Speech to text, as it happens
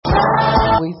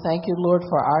we thank you, Lord,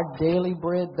 for our daily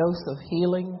bread dose of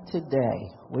healing today.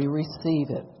 We receive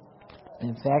it.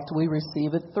 In fact, we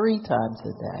receive it 3 times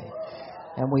a day.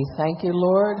 And we thank you,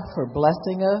 Lord, for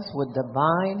blessing us with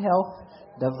divine health,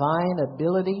 divine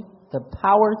ability, the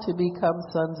power to become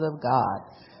sons of God.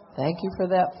 Thank you for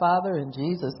that, Father, in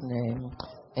Jesus' name.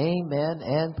 Amen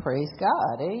and praise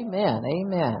God. Amen.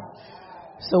 Amen.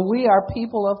 So we are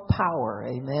people of power.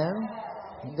 Amen.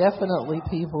 Definitely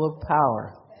people of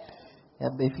power.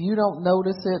 And if you don't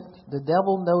notice it, the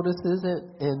devil notices it,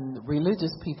 and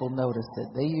religious people notice it.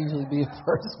 They usually be the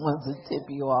first ones to tip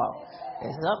you off.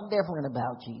 There's something different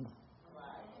about you.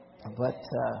 But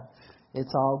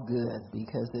it's all good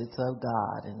because it's of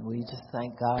God. And we just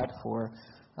thank God for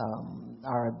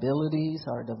our abilities,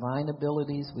 our divine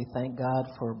abilities. We thank God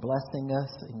for blessing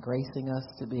us and gracing us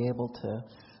to be able to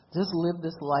just live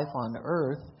this life on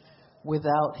earth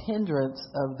without hindrance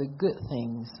of the good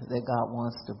things that God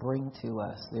wants to bring to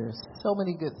us. There's so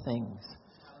many good things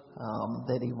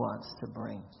that He wants to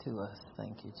bring to us.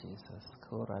 Thank you, Jesus.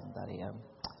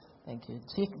 Thank you.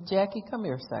 Jackie, come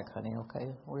here a sec, honey,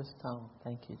 okay? Where's Tom?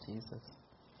 Thank you, Jesus.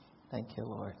 Thank you,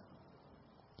 Lord.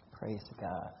 Praise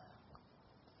God.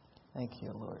 Thank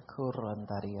you, Lord.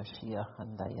 Kurandaria Shia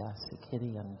Handaya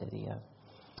Sikiri Andaria.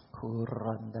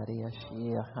 Kurandaria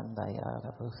Shia Handaya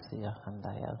Rabusia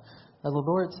Handaya. Now the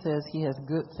Lord says He has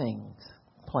good things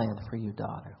planned for you,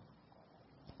 daughter.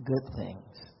 Good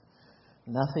things.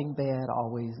 Nothing bad,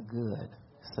 always good,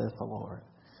 says the Lord.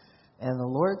 And the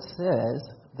Lord says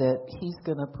that He's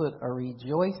going to put a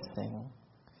rejoicing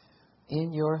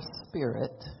in your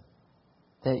spirit,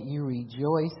 that you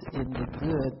rejoice in the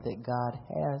good that God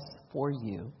has for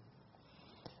you.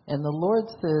 And the Lord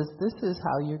says, this is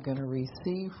how you're going to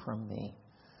receive from me,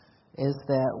 is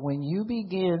that when you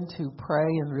begin to pray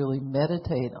and really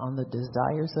meditate on the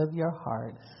desires of your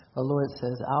heart, the Lord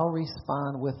says, I'll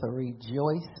respond with a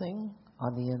rejoicing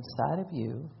on the inside of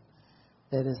you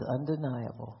that is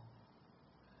undeniable.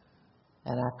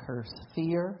 And I curse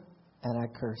fear, and I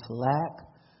curse lack,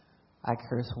 I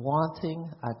curse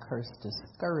wanting, I curse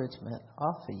discouragement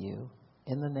off of you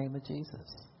in the name of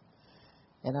Jesus.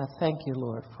 And I thank you,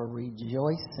 Lord, for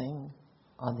rejoicing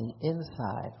on the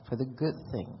inside for the good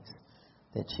things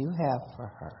that you have for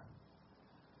her.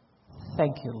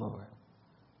 Thank you, Lord.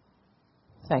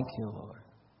 Thank you, Lord.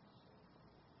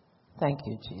 Thank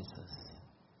you, Jesus,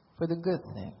 for the good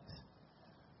things.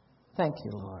 Thank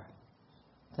you, Lord.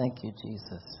 Thank you,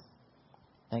 Jesus.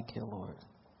 Thank you, Lord.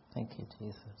 Thank you,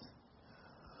 Jesus.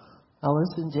 Now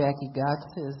listen, Jackie, God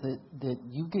says that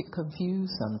you get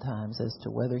confused sometimes as to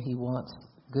whether He wants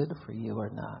good for you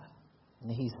or not.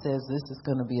 And He says this is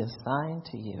going to be a sign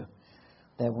to you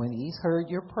that when He's heard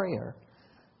your prayer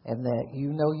and that you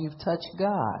know you've touched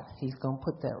God, He's going to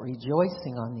put that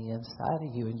rejoicing on the inside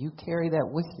of you, and you carry that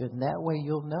with you, and that way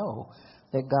you'll know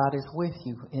that God is with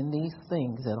you in these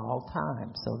things at all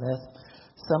times. So that's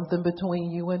something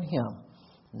between you and Him.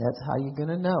 That's how you're going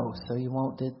to know, so you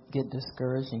won't get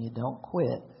discouraged and you don't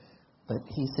quit. But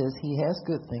He says He has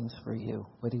good things for you,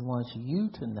 but He wants you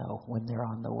to know when they're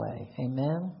on the way.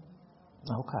 Amen?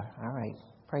 Okay, all right.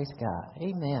 Praise God.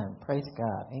 Amen. Praise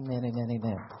God. Amen, amen,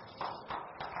 amen.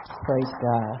 Praise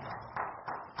God.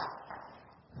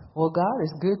 Well, God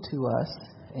is good to us,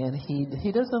 and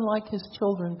He doesn't like His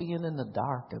children being in the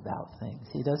dark about things.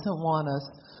 He doesn't want us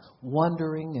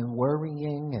wondering and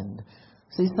worrying. And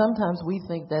see, sometimes we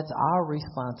think that's our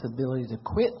responsibility to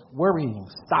quit worrying,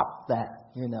 stop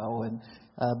that, and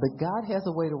but God has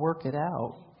a way to work it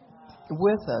out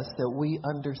with us that we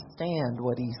understand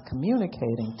what He's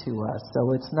communicating to us.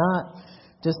 So it's not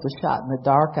just a shot in the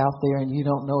dark out there, and you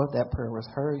don't know if that prayer was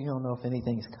heard, you don't know if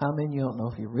anything's coming, you don't know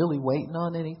if you're really waiting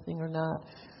on anything or not.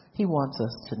 He wants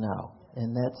us to know,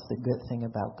 and that's the good thing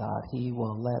about God. He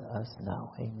will let us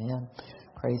know. Amen.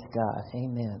 Praise God.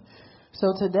 Amen.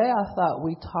 So today I thought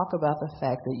we'd talk about the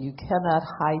fact that you cannot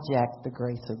hijack the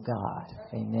grace of God.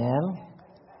 Amen.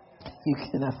 You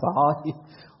cannot,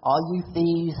 all you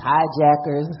thieves,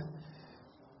 hijackers,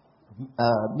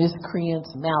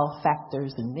 miscreants,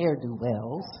 malefactors, and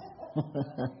ne'er-do-wells,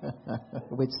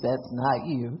 which that's not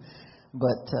you,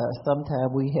 but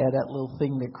sometimes we have that little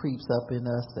thing that creeps up in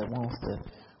us that wants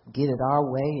to get it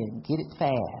our way and get it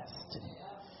fast.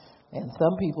 And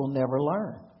some people never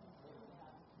learn.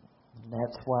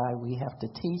 That's why we have to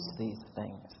teach these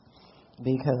things.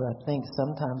 Because I think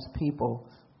sometimes people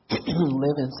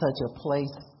live in such a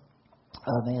place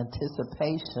of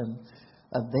anticipation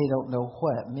of they don't know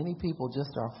what. Many people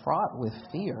just are fraught with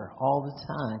fear all the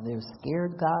time. They're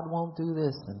scared God won't do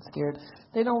this and scared.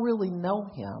 They don't really know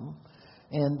Him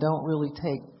and don't really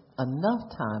take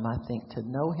enough time, I think, to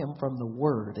know him from the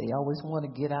Word. They always want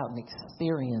to get out and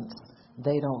experience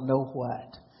they don't know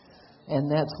what. And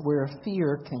that's where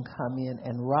fear can come in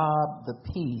and rob the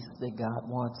peace that God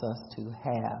wants us to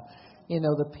have. You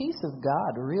know, the peace of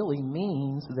God really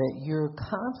means that you're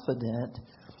confident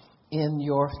in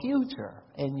your future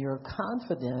and you're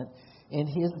confident in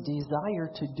his desire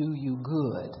to do you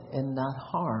good and not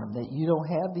harm, that you don't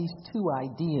have these two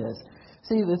ideas.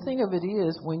 See, the thing of it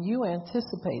is, when you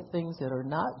anticipate things that are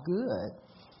not good,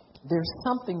 there's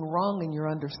something wrong in your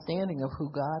understanding of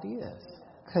who God is.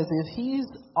 Because if he's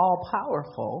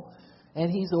all-powerful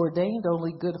and he's ordained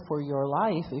only good for your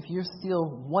life, if you're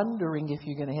still wondering if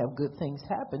you're going to have good things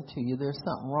happen to you, there's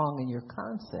something wrong in your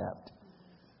concept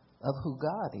of who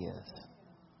God is.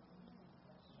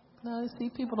 Now, see,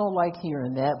 people don't like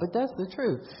hearing that, but that's the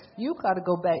truth. You got to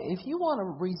go back. If you want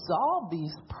to resolve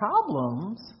these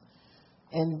problems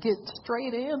and get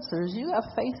straight answers, you got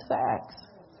to face facts.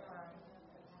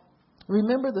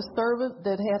 Remember the servant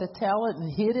that had a talent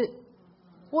and hid it?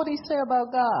 What did he say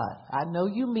about God? I know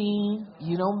you mean.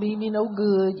 You don't mean me no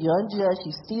good. You're unjust.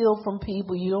 You steal from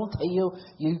people. You don't tell.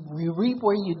 You reap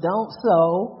where you don't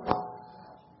sow.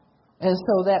 And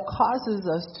so that causes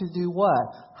us to do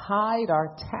what? Hide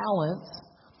our talents,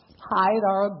 hide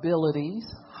our abilities,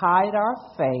 hide our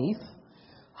faith,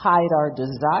 hide our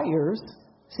desires.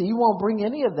 So you won't bring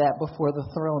any of that before the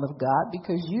throne of God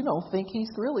because you don't think he's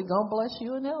really going to bless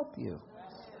you and help you.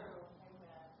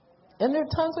 And there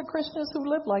are tons of Christians who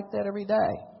live like that every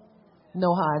day.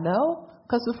 Know how I know?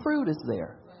 Because the fruit is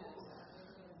there.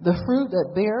 The fruit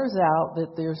that bears out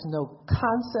that there's no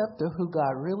concept of who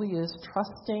God really is,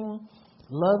 trusting,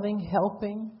 loving,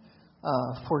 helping,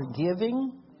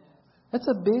 forgiving. That's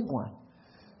a big one.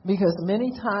 Because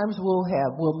many times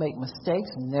we'll make mistakes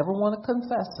and never want to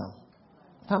confess them.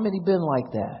 How many been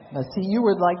like that? Now see, you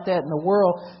were like that in the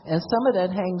world, and some of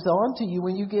that hangs on to you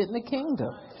when you get in the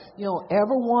kingdom. You don't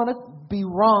ever want to be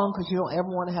wrong because you don't ever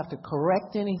want to have to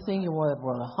correct anything. You want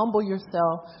to humble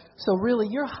yourself. So really,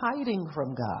 you're hiding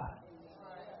from God.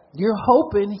 You're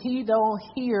hoping he don't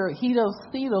see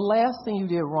the last thing you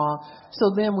did wrong.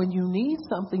 So then when you need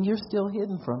something, you're still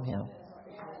hidden from him.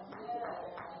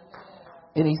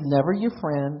 And he's never your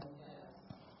friend.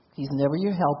 He's never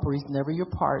your helper. He's never your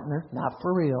partner. Not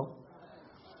for real.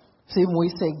 See, when we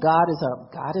say God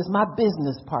is my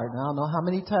business partner, I don't know how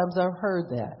many times I've heard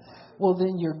that. Well,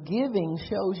 then your giving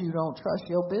shows you don't trust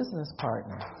your business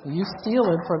partner. You're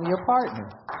stealing from your partner.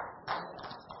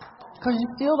 Because you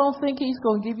still don't think he's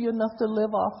going to give you enough to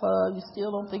live off of. You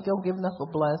still don't think he'll give enough to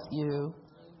bless you.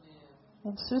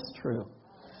 It's just true.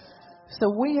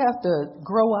 So we have to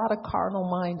grow out of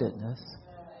carnal-mindedness.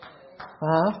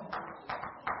 Huh?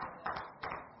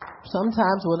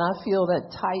 Sometimes when I feel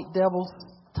that tight devil's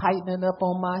tightening up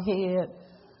on my head,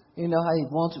 you know how he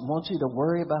wants you to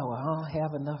worry about, well, I don't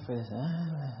have enough for this.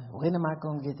 When am I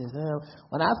going to get this?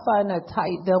 When I find that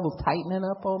tight devil tightening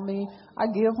up on me, I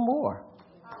give more.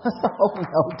 Oh,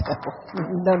 no, devil.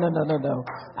 No.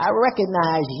 I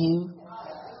recognize you.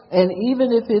 And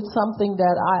even if it's something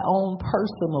that I own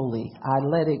personally, I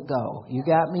let it go. You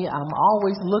got me? I'm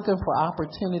always looking for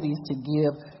opportunities to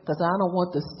give because I don't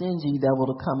want the stingy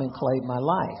devil to come and claim my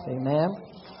life. Amen?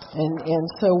 And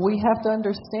so we have to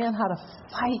understand how to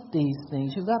fight these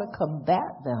things. You got to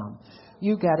combat them.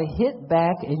 You got to hit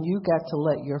back and you got to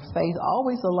let your faith,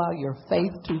 always allow your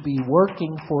faith to be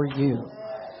working for you.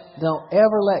 Don't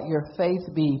ever let your faith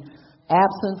be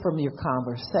absent from your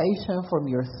conversation, from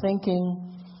your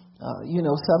thinking.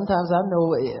 Sometimes I know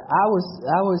I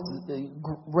was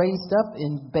raised up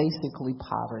in basically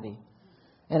poverty.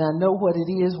 And I know what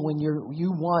it is when you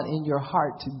want in your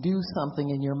heart to do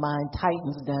something and your mind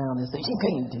tightens down and says, you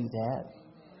can't do that.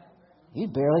 You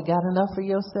barely got enough for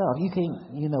yourself. You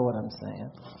can't, you know what I'm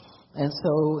saying. And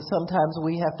so sometimes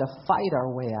we have to fight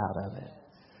our way out of it.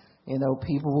 You know,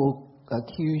 people will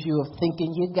accuse you of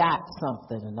thinking you got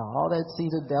something and all that. See,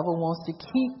 the devil wants to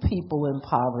keep people in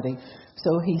poverty.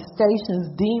 So he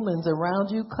stations demons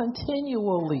around you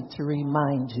continually to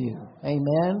remind you,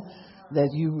 amen, that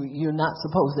you're not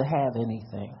supposed to have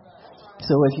anything.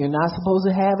 So if you're not supposed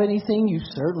to have anything,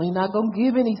 you're certainly not going to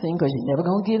give anything because you're never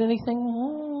going to get anything.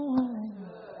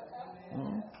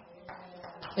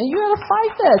 And you got to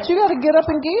fight that. You got to get up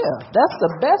and give. That's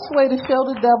the best way to show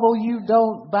the devil you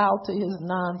don't bow to his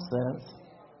nonsense.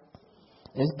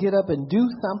 Is get up and do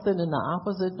something in the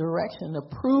opposite direction to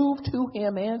prove to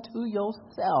him and to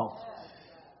yourself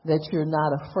that you're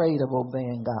not afraid of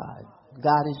obeying God.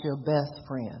 God is your best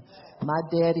friend. My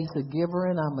daddy's a giver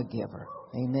and I'm a giver.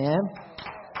 Amen.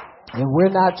 And we're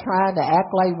not trying to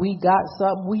act like we got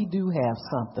something. We do have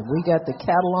something. We got the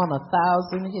cattle on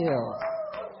 1,000 hills.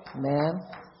 Man,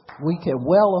 we can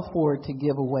well afford to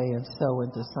give away and sow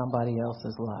into somebody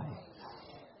else's life.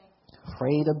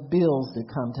 Afraid of bills to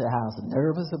come to the house.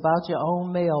 Nervous about your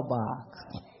own mailbox.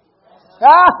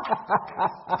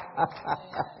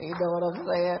 You know what I'm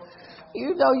saying?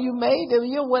 You know you made them.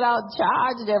 You went out and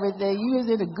charged everything. You was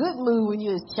in a good mood when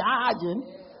you was charging.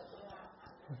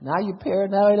 Now you're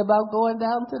paranoid about going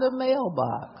down to the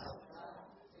mailbox.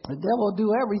 The devil will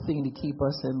do everything to keep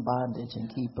us in bondage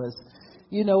and keep us,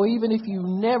 even if you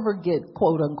never get,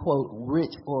 quote unquote,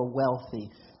 rich or wealthy.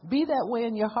 Be that way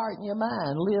in your heart and your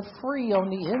mind. Live free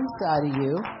on the inside of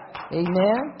you.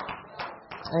 Amen.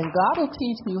 And God will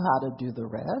teach you how to do the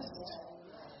rest.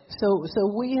 So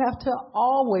we have to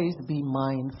always be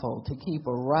mindful to keep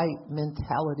a right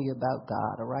mentality about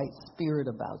God, a right spirit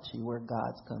about you where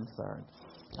God's concerned.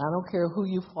 I don't care who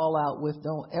you fall out with.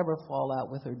 Don't ever fall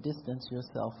out with or distance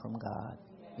yourself from God.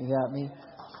 You got me?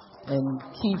 And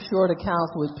keep short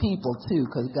accounts with people, too,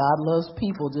 because God loves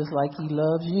people just like He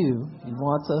loves you. He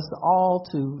wants us all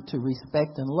to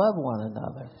respect and love one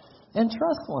another and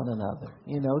trust one another,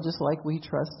 just like we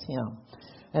trust Him.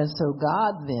 And so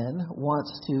God then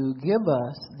wants to give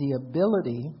us the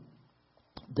ability,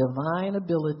 divine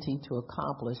ability to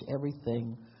accomplish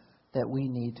everything that we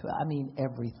need to. I mean,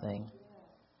 everything.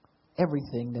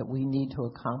 Everything that we need to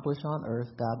accomplish on earth,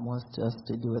 God wants us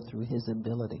to do it through His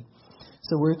ability.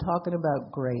 So we're talking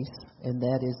about grace, and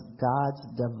that is God's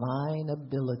divine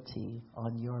ability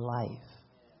on your life.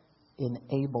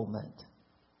 Enablement,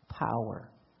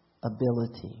 power,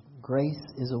 ability. Grace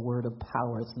is a word of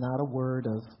power. It's not a word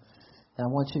of, I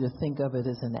want you to think of it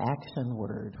as an action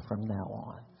word from now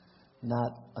on,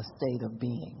 not a state of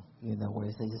being, where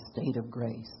it's a state of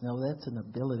grace. No, that's an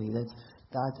ability. That's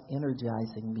God's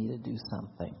energizing me to do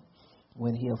something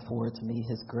when He affords me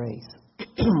His grace.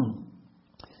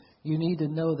 You need to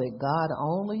know that God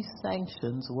only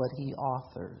sanctions what He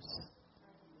authors.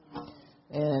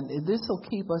 And this will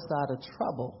keep us out of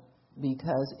trouble,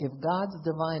 because if God's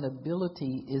divine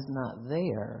ability is not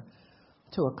there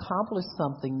to accomplish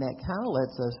something, that kind of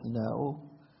lets us know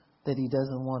that He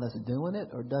doesn't want us doing it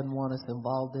or doesn't want us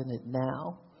involved in it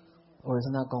now, or is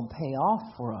not going to pay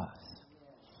off for us.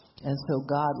 And so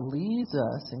God leads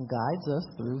us and guides us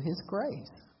through His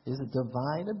grace. His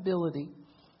divine ability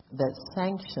that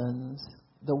sanctions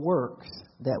the works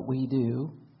that we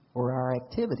do or our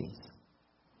activities.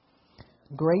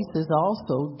 Grace is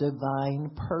also divine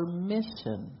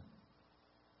permission.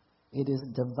 It is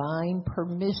divine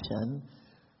permission,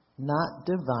 not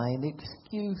divine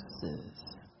excuses.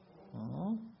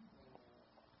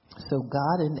 So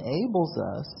God enables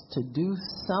us to do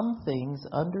some things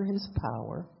under His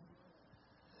power,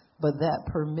 but that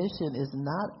permission is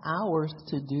not ours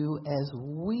to do as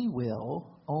we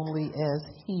will, only as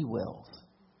He wills.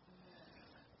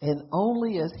 And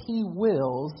only as He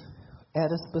wills at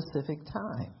a specific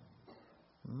time.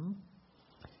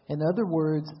 In other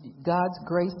words, God's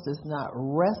grace does not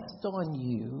rest on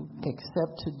you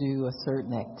except to do a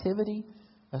certain activity,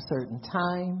 a certain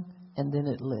time, and then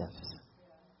it lifts.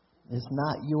 It's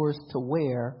not yours to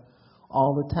wear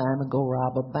all the time and go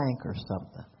rob a bank or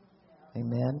something.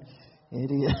 Amen.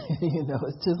 It is,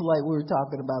 it's just like we were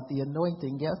talking about the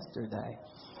anointing yesterday.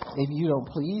 If you don't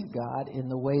please God in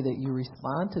the way that you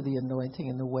respond to the anointing,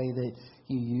 in the way that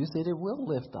you use it, it will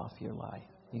lift off your life.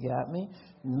 You got me?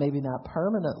 Maybe not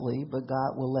permanently, but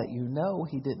God will let you know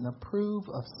He didn't approve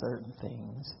of certain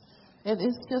things. And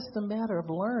it's just a matter of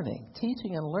learning.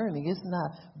 Teaching and learning. It's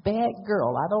not, bad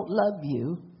girl, I don't love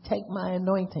you, take my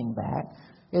anointing back.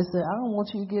 It's that I don't want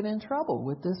you to get in trouble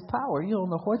with this power. You don't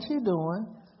know what you're doing.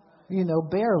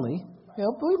 Barely.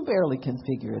 We barely can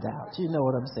figure it out. You know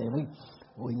what I'm saying?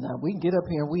 We get up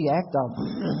here and we act on,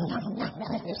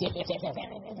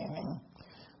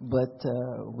 but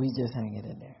we just hang it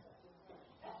in there.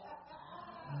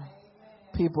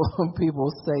 People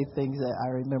say things that I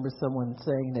remember someone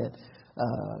saying that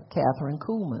Catherine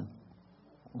Kuhlman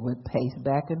would pace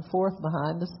back and forth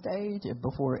behind the stage and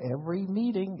before every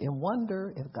meeting and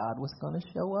wonder if God was going to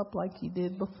show up like He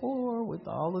did before with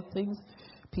all the things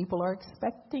people are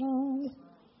expecting.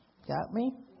 Got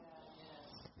me?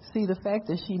 See, the fact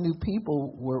that she knew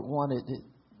people wanted it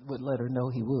would let her know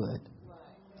He would.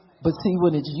 But see,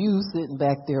 when it's you sitting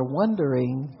back there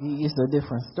wondering, it's a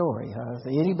different story. Huh? So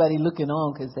anybody looking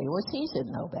on could say, well, she should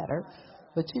know better.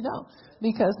 But you don't.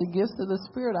 Because the gifts of the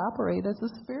Spirit operate as the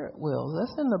Spirit wills.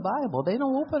 That's in the Bible. They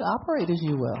don't operate as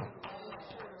you will.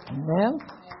 Amen?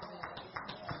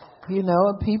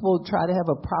 People try to have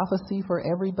a prophecy for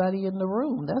everybody in the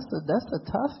room. That's a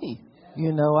toughie.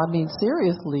 You know, I mean,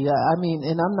 seriously, I mean,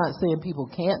 and I'm not saying people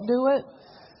can't do it,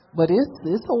 but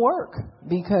it's a work,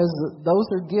 because those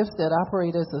are gifts that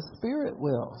operate as the Spirit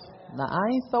wills. Now, I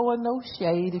ain't throwing no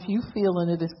shade if you feeling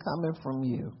it is coming from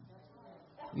you.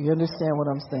 You understand what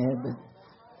I'm saying?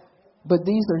 But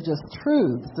these are just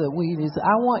truths that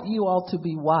I want you all to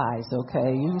be wise,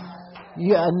 okay?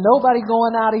 Nobody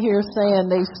going out of here saying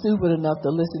they stupid enough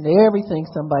to listen to everything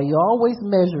somebody. You always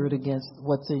measure it against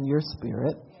what's in your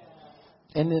spirit.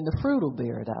 And then the fruit will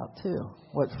bear it out too.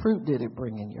 What fruit did it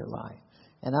bring in your life?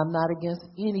 And I'm not against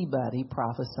anybody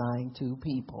prophesying to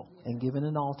people and giving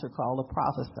an altar call to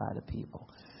prophesy to people.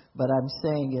 But I'm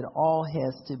saying it all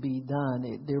has to be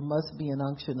done. There must be an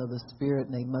unction of the Spirit,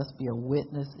 and there must be a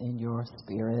witness in your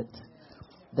spirit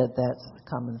that that's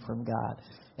coming from God.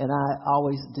 And I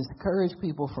always discourage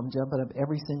people from jumping up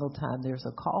every single time there's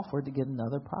a call for it to get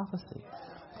another prophecy.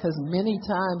 Because many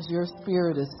times your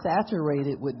spirit is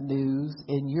saturated with news,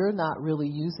 and you're not really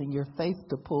using your faith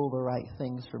to pull the right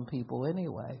things from people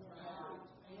anyway.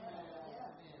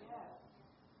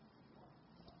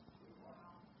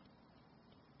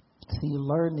 So you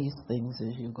learn these things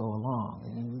as you go along,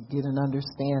 and you get an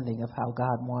understanding of how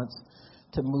God wants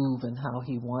to move and how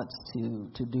He wants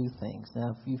to do things.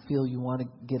 Now, if you feel you want to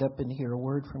get up and hear a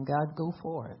word from God, go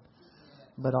for it.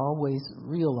 But always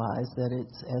realize that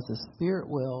it's as the Spirit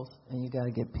wills, and you got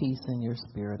to get peace in your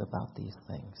spirit about these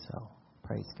things. So,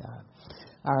 praise God.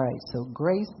 All right, so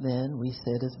grace then, we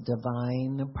said, is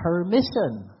divine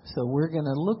permission. So we're going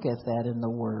to look at that in the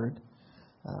Word.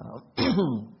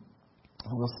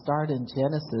 We'll start in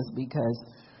Genesis, because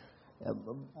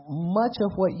much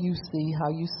of what you see, how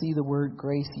you see the word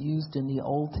grace used in the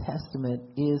Old Testament,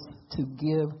 is to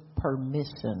give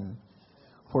permission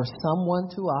for someone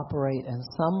to operate and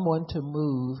someone to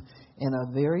move in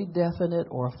a very definite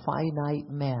or finite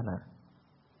manner.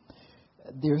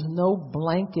 There's no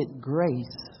blanket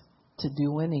grace to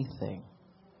do anything.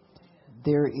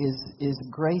 There is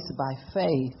grace by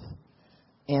faith,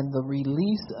 and the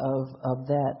release of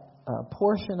that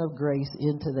portion of grace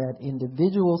into that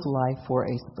individual's life for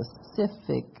a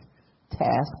specific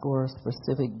task or a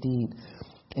specific deed.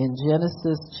 In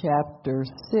Genesis chapter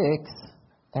 6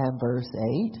 and verse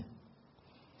 8,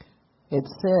 it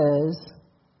says,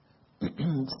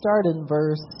 start in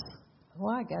verse,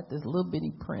 I got this little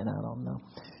bitty print, I don't know.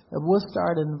 We'll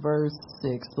start in verse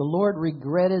 6. The Lord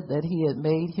regretted that He had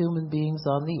made human beings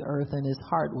on the earth, and His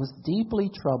heart was deeply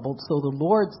troubled. So the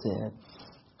Lord said,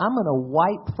 I'm going to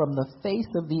wipe from the face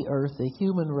of the earth the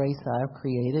human race I have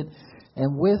created,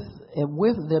 and with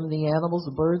them the animals,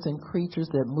 birds, and creatures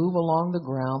that move along the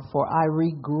ground, for I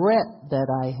regret that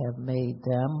I have made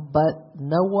them. But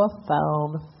Noah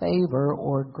found favor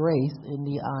or grace in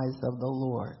the eyes of the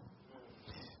Lord.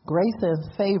 Grace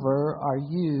and favor are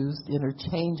used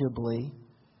interchangeably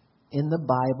in the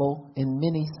Bible in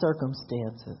many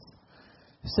circumstances.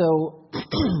 So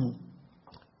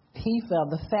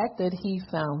the fact that he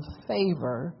found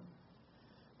favor,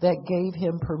 that gave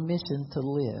him permission to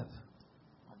live.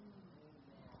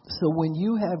 So when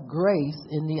you have grace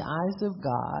in the eyes of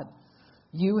God,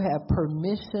 you have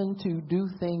permission to do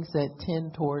things that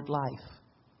tend toward life.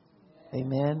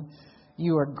 Amen.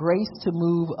 You are graced to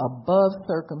move above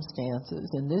circumstances.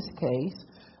 In this case,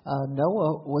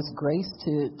 Noah was graced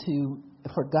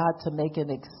for God to make an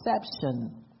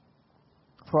exception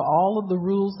for all of the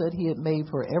rules that He had made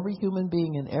for every human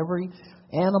being and every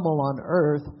animal on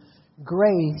earth.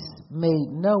 Grace made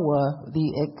Noah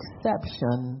the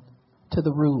exception to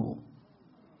the rule.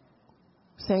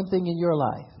 Same thing in your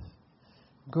life.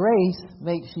 Grace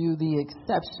makes you the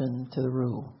exception to the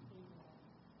rule.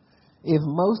 If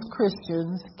most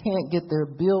Christians can't get their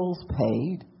bills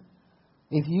paid,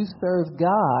 if you serve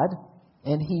God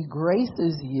and He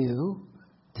graces you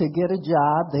to get a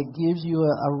job that gives you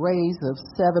a raise of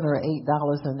 $7 or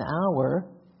 $8 an hour,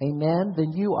 amen,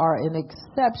 then you are an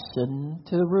exception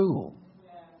to the rule.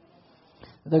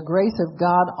 The grace of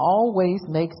God always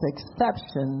makes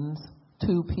exceptions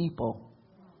to people.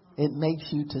 It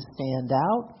makes you to stand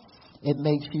out. It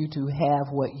makes you to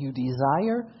have what you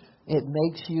desire. It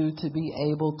makes you to be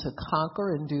able to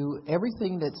conquer and do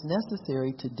everything that's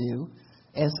necessary to do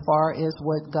as far as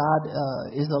what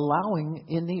God is allowing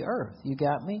in the earth. You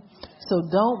got me? So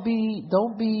don't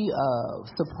be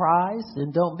surprised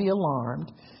and don't be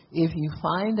alarmed if you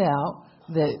find out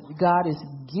that God is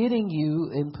getting you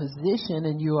in position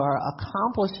and you are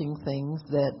accomplishing things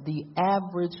that the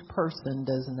average person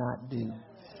does not do.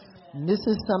 And this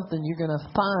is something you're going to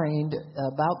find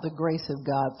about the grace of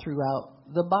God throughout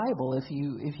the Bible. If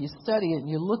you study it and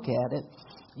you look at it,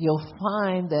 you'll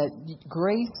find that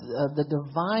grace, the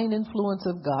divine influence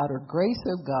of God or grace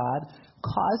of God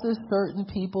causes certain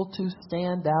people to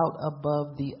stand out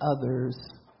above the others.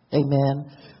 Amen.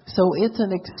 So it's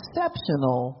an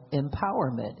exceptional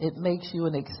empowerment. It makes you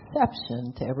an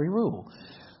exception to every rule.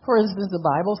 For instance, the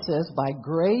Bible says, by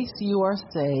grace you are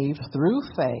saved through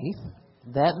faith,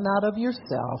 that not of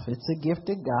yourself. It's a gift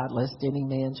of God, lest any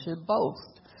man should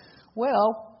boast.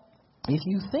 Well, if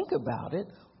you think about it,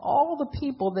 all the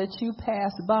people that you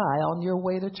pass by on your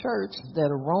way to church that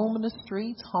are roaming the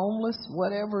streets, homeless,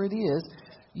 whatever it is,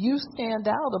 you stand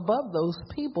out above those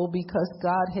people because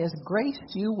God has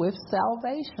graced you with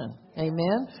salvation.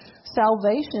 Amen.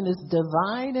 Salvation is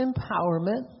divine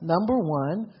empowerment, number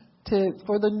one,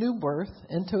 for the new birth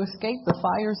and to escape the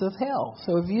fires of hell.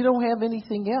 So if you don't have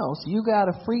anything else, you got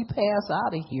a free pass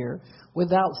out of here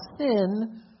without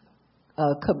sin,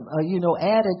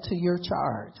 added to your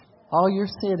charge. All your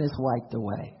sin is wiped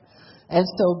away. And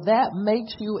so that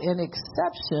makes you an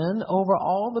exception over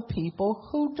all the people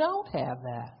who don't have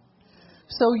that.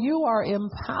 So you are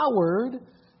empowered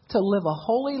to live a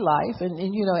holy life. And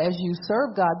as you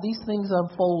serve God, these things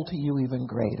unfold to you even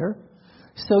greater.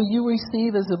 So you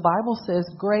receive, as the Bible says,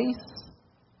 grace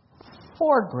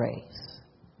for grace.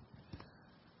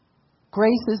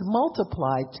 Grace is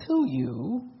multiplied to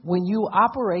you when you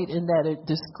operate in that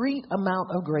discrete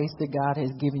amount of grace that God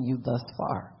has given you thus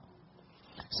far.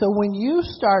 So when you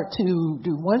start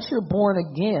once you're born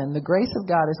again, the grace of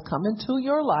God has come into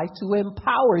your life to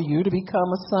empower you to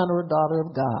become a son or a daughter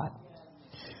of God.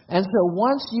 And so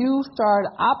once you start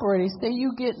operating, say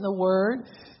you get in the Word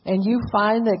and you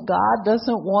find that God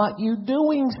doesn't want you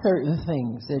doing certain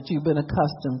things that you've been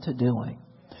accustomed to doing.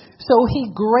 So he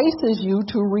graces you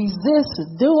to resist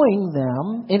doing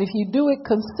them. And if you do it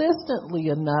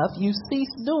consistently enough, you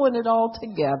cease doing it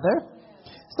altogether.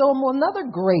 So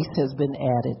another grace has been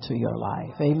added to your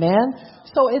life. Amen.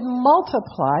 So it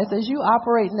multiplies as you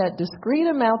operate in that discrete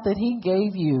amount that he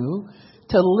gave you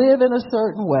to live in a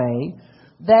certain way.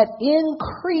 That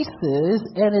increases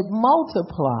and it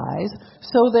multiplies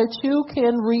so that you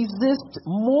can resist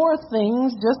more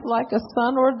things just like a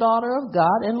son or a daughter of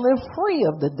God and live free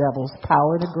of the devil's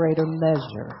power in a greater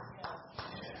measure.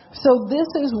 So this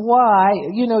is why,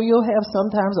 you'll have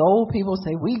sometimes old people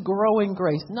say, we grow in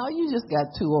grace. No, you just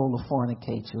got too old to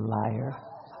fornicate, you liar.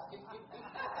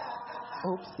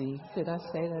 Oopsie, did I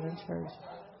say that in church?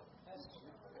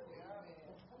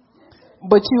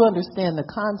 But you understand the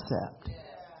concept.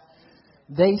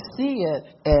 They see it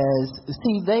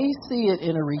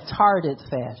in a retarded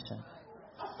fashion.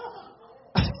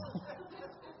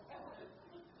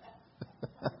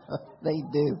 They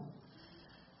do.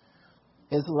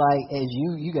 It's like, as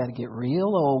you got to get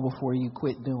real old before you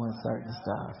quit doing certain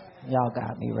stuff. Y'all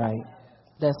got me right.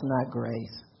 That's not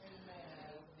grace.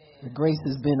 The grace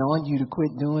has been on you to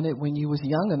quit doing it when you was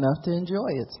young enough to enjoy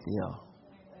it still.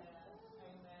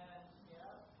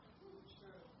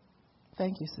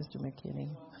 Thank you, Sister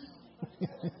McKinney.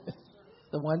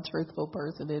 The one truthful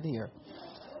person in here.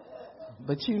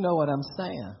 But you know what I'm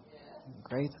saying.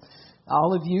 Grace.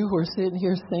 All of you who are sitting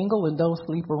here single and don't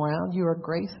sleep around, you are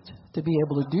graced to be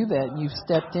able to do that. And you've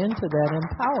stepped into that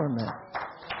empowerment.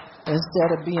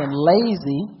 Instead of being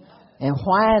lazy and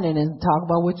whining and talk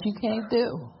about what you can't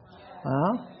do.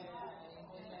 Huh?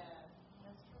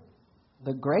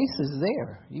 The grace is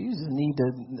there. You just need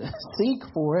to seek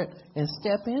for it and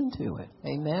step into it.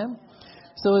 Amen?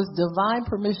 So it's divine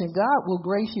permission. God will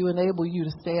grace you, enable you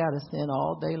to stay out of sin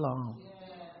all day long.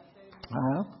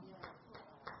 Huh?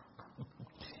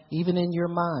 Even in your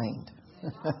mind.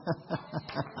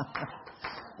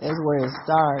 That's where it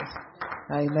starts.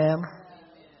 Amen?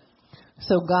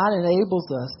 So God enables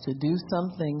us to do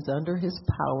some things under his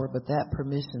power, but that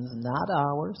permission's not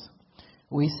ours.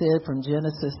 We said from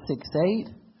Genesis 6:8,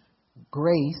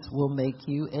 grace will make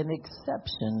you an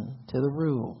exception to the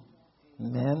rule.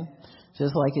 Amen.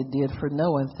 Just like it did for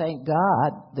Noah. And thank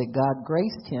God that God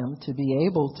graced him to be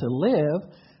able to live,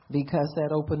 because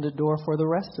that opened the door for the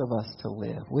rest of us to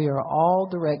live. We are all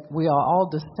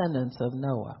descendants of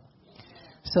Noah.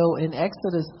 So in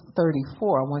Exodus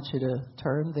 34, I want you to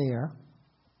turn there.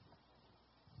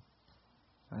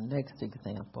 Our next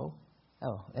example.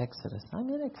 Oh, Exodus. I'm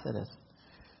in Exodus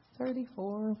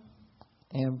 34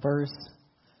 and verse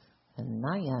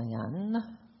 9.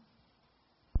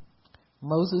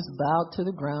 Moses bowed to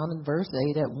the ground in verse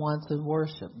 8 at once in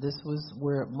worship. This was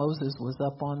where Moses was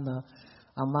up on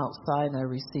Mount Sinai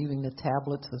receiving the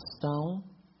tablets of stone.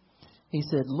 He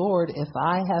said, Lord, if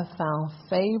I have found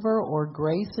favor or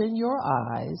grace in your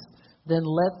eyes, then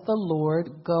let the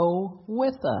Lord go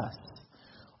with us.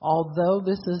 Although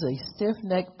this is a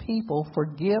stiff-necked people,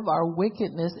 forgive our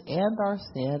wickedness and our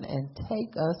sin and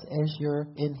take us as your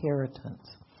inheritance.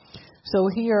 So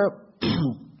here,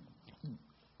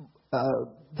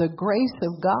 the grace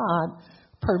of God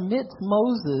permits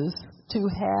Moses to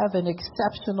have an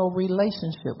exceptional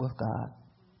relationship with God.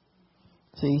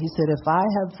 See, he said, if I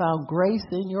have found grace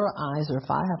in your eyes, or if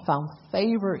I have found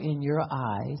favor in your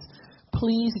eyes,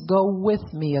 please go with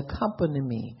me, accompany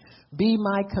me, be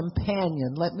my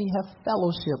companion, let me have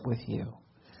fellowship with you.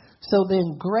 So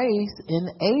then grace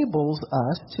enables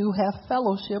us to have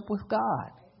fellowship with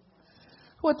God.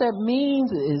 What that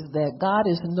means is that God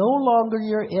is no longer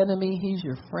your enemy, he's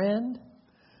your friend.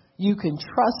 You can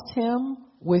trust him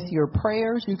with your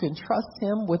prayers. You can trust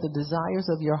him with the desires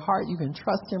of your heart. You can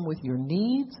trust him with your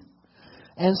needs.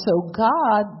 And so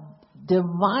God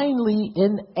divinely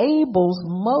enables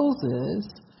Moses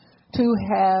to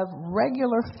have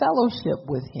regular fellowship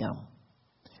with him.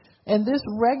 And this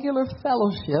regular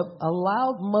fellowship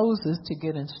allowed Moses to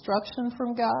get instruction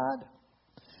from God.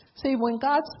 See, when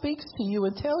God speaks to you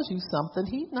and tells you something,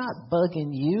 he's not bugging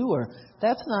you, or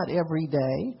that's not every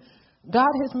day. God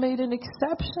has made an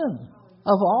exception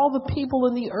of all the people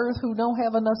in the earth who don't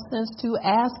have enough sense to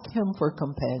ask him for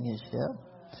companionship.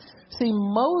 See,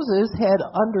 Moses had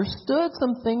understood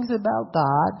some things about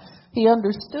God. He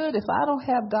understood, if I don't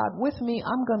have God with me,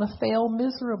 I'm going to fail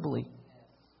miserably.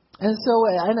 And so,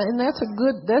 and that's a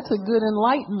good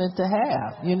enlightenment to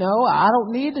have. You know, I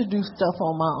don't need to do stuff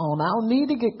on my own. I don't need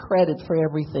to get credit for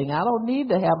everything. I don't need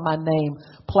to have my name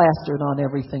plastered on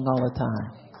everything all the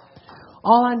time.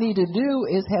 All I need to do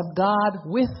is have God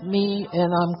with me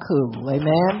and I'm cool.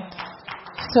 Amen.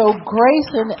 So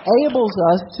grace enables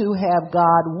us to have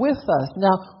God with us.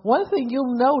 Now, one thing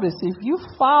you'll notice, if you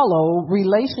follow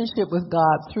relationship with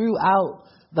God throughout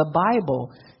the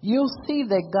Bible, you'll see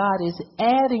that God is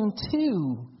adding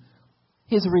to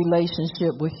his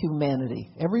relationship with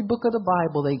humanity. Every book of the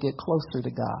Bible, they get closer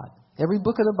to God. Every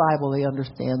book of the Bible, they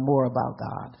understand more about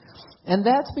God. And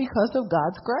that's because of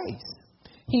God's grace.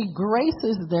 He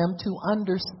graces them to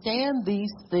understand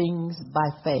these things by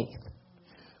faith.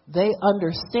 They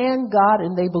understand God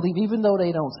and they believe, even though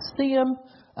they don't see him.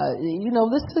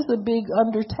 This is a big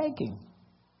undertaking.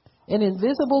 An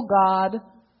invisible God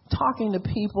talking to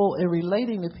people and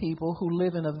relating to people who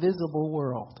live in a visible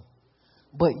world.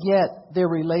 But yet their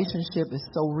relationship is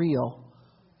so real.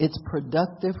 It's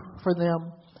productive for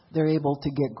them. They're able to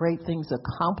get great things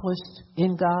accomplished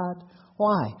in God.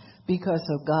 Why? Because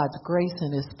of God's grace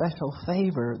and his special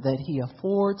favor that he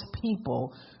affords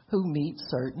people who meet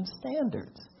certain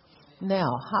standards. Now,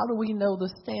 how do we know the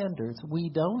standards? We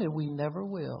don't, and we never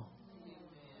will.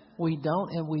 We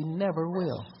don't, and we never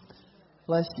will.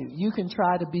 Bless you. You can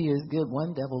try to be as good,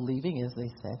 one devil leaving, as they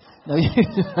say. No,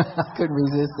 I couldn't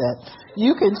resist that.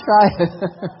 You can try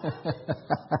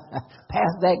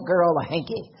pass that girl a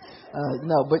hanky.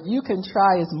 No, but you can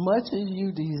try as much as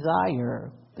you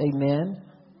desire, amen,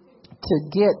 to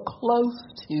get close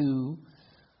to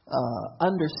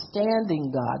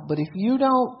understanding God. But if you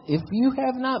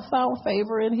have not found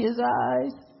favor in his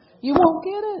eyes, you won't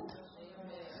get it.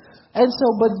 And so,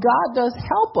 but God does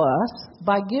help us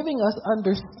by giving us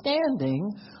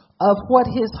understanding of what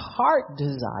his heart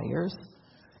desires.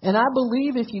 And I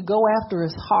believe if you go after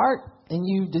his heart and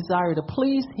you desire to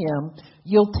please him,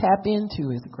 you'll tap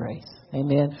into his grace.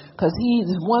 Amen. Because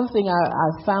one thing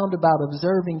I found about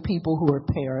observing people who are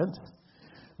parents,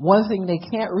 one thing they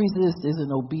can't resist is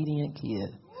an obedient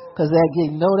kid. Because that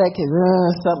kid,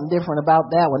 something different about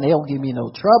that one. They don't give me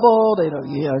no trouble.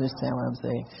 You understand what I'm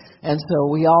saying? And so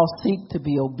we all seek to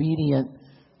be obedient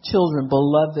children,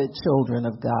 beloved children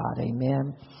of God.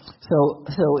 Amen.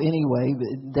 So anyway,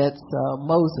 that's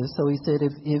Moses. So he said,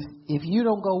 if you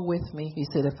don't go with me, he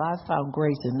said, if I found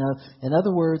grace, in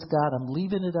other words, God, I'm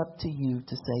leaving it up to you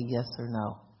to say yes or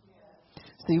no.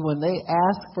 See, when they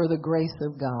ask for the grace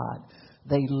of God,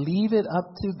 they leave it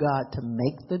up to God to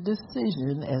make the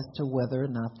decision as to whether or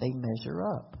not they measure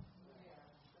up.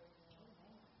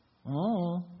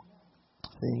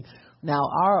 See, now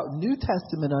our New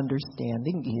Testament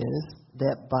understanding is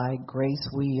that by grace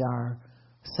we are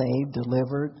saved,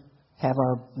 delivered, have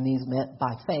our needs met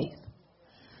by faith.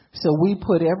 So we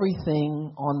put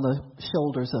everything on the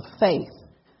shoulders of faith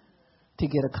to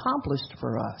get accomplished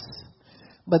for us.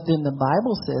 But then the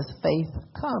Bible says faith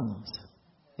comes.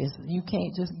 You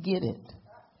can't just get it.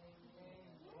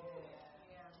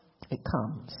 It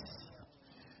comes.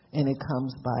 And it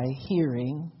comes by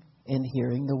hearing and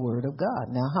hearing the word of God.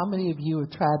 Now, how many of you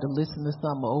have tried to listen to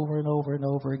something over and over and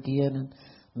over again and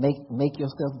make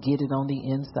yourself get it on the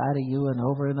inside of you and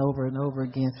over and over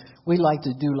again? We like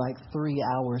to do like 3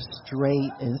 hours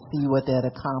straight and see what that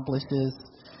accomplishes.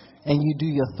 And you do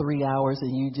your 3 hours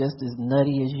and you just as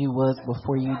nutty as you was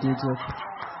before you did your...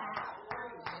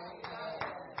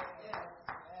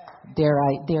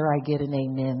 Dare I get an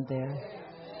amen there?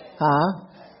 Huh?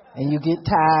 And you get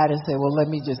tired and say, well, let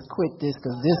me just quit this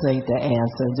because this ain't the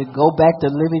answer. And just go back to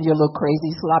living your little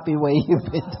crazy, sloppy way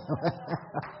you've been doing.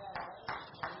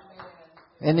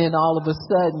 And then all of a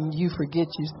sudden you forget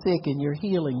you're sick and your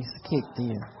healing's kicked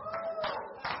in.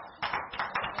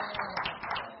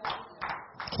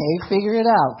 Can't figure it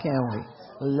out, can we?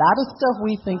 A lot of stuff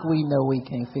we think we know we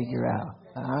can't figure out.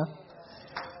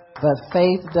 But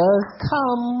faith does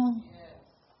come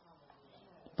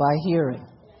by hearing.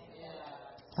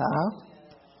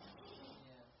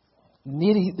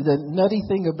 The nutty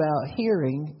thing about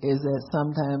hearing is that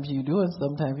sometimes you do and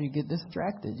sometimes you get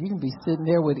distracted. You can be sitting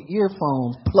there with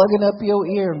earphones, plugging up your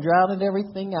ear and drowning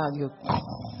everything out.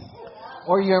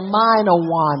 Or your mind will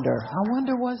wander. I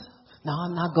wonder what's... No,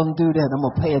 I'm not going to do that. I'm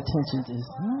going to pay attention to this.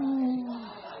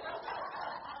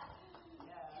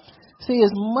 See,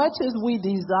 as much as we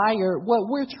desire, what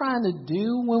we're trying to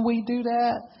do when we do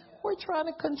that, we're trying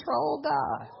to control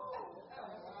God.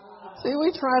 See,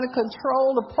 we're trying to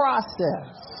control the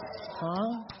process.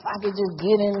 If I could just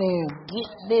get in there and get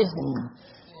this and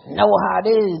know how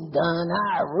this is done,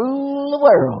 I rule the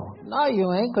world. No,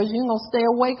 you ain't, because you ain't going to stay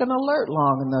awake and alert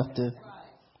long enough to.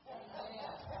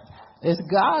 It's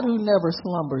God who never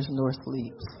slumbers nor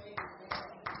sleeps.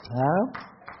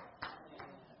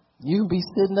 You can be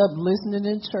sitting up listening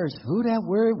in church. Ooh, that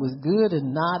word was good,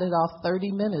 and nodded off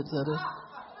 30 minutes of it.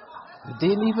 You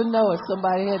didn't even know it.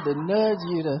 Somebody had to nudge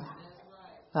you to...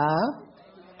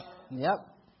 Yep.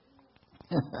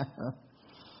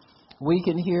 We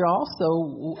can hear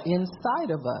also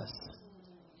inside of us.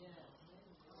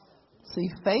 See,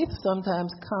 faith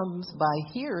sometimes comes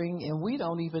by hearing, and we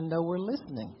don't even know we're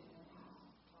listening.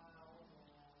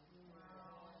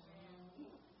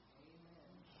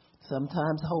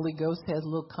 Sometimes the Holy Ghost has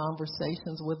little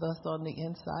conversations with us on the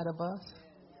inside of us.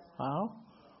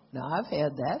 Now, I've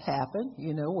had that happen,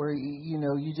 where,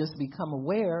 you just become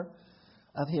aware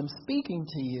of Him speaking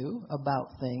to you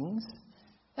about things.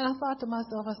 And I thought to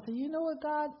myself, I said, you know what,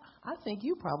 God? I think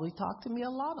you probably talk to me a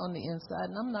lot on the inside,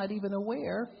 and I'm not even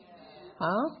aware.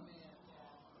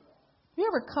 You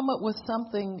ever come up with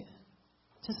something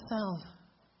just sounds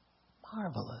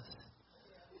marvelous?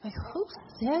 Like, who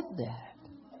said that?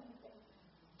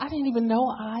 I didn't even know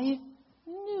I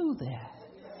knew that.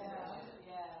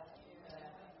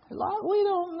 Lord, we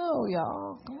don't know,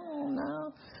 y'all. Come on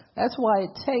now. That's why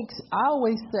it takes, I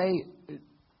always say,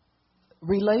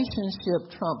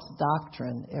 relationship trumps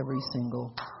doctrine every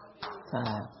single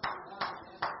time.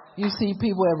 You see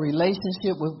people have a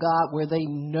relationship with God where they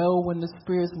know when the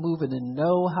Spirit's moving and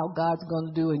know how God's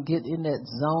going to do and get in that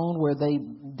zone where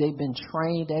they've been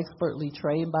trained, expertly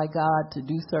trained by God to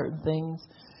do certain things.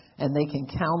 And they can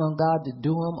count on God to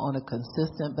do them on a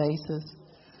consistent basis.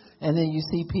 And then you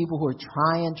see people who are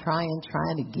trying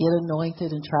to get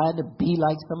anointed and trying to be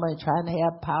like somebody, trying to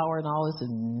have power and all this,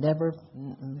 and never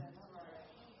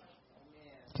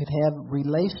could have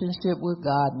relationship with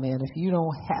God, man. If you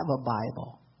don't have a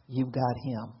Bible, you've got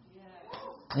Him.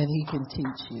 And He can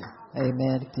teach you.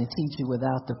 Amen. He can teach you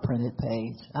without the printed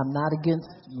page. I'm not against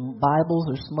Bibles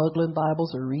or smuggling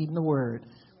Bibles or reading the Word,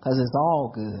 because it's all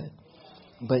good.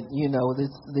 But,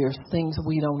 there's things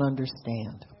we don't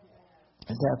understand.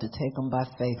 And we have to take them by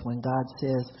faith. When God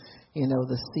says,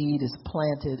 the seed is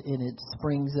planted and it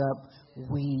springs up,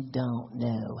 we don't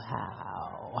know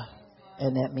how.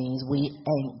 And that means we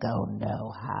ain't gonna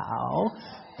know how.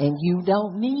 And you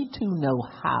don't need to know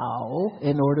how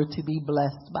in order to be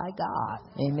blessed by God.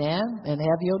 Amen? And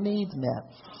have your needs met.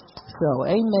 So,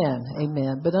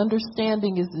 amen. But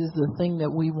understanding is the thing that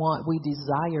we want, we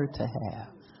desire to have.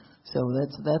 So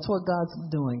that's what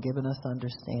God's doing, giving us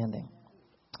understanding.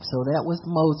 So that was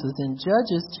Moses. In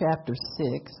Judges chapter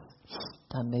 6,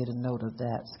 I made a note of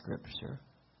that scripture.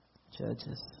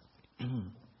 Judges.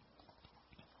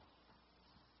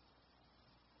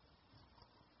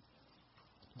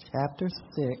 Chapter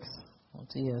 6.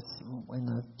 Yes, in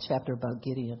the chapter about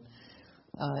Gideon.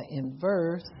 In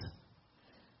verse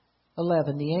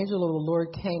 11, the angel of the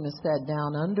Lord came and sat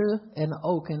down under an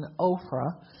oak in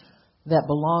Ophrah, that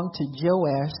belonged to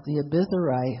Joash the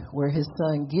Abizarite, where his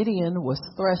son Gideon was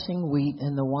threshing wheat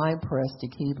in the winepress to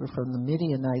keep it from the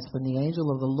Midianites, when the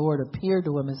angel of the Lord appeared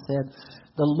to him and said,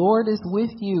 "The Lord is with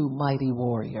you, mighty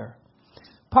warrior."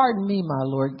 "Pardon me, my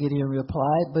lord," Gideon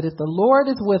replied, "but if the Lord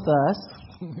is with us,"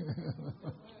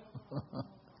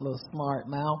 little smart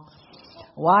mouth,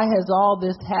 "why has all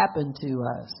this happened to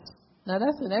us?" Now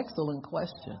that's an excellent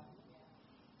question.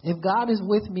 If God is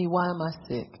with me, why am I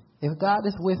sick? If God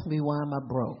is with me, why am I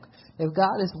broke? If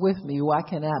God is with me, why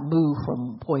can I move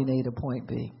from point A to point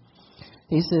B?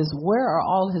 He says, where are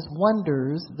all his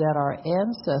wonders that our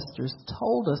ancestors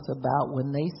told us about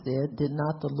when they said, did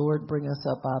not the Lord bring us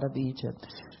up out of Egypt?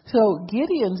 So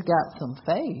Gideon's got some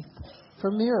faith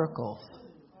for miracles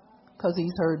because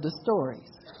he's heard the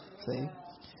stories, see?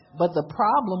 But the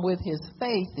problem with his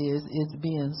faith is it's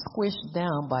being squished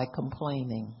down by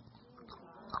complaining.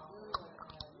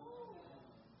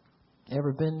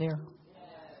 Ever been there?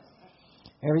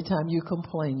 Every time you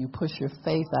complain, you push your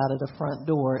faith out of the front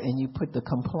door and you put the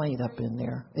complaint up in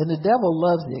there. And the devil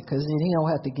loves it because he don't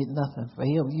have to get nothing for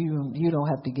him. You don't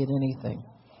have to get anything.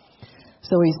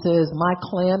 So he says, my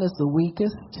clan is the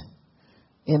weakest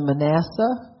in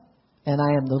Manasseh, and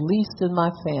I am the least in my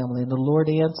family. And the Lord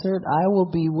answered, I will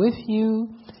be with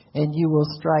you, and you will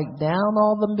strike down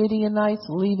all the Midianites,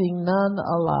 leaving none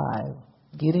alive.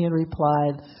 Gideon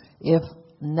replied, if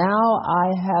now I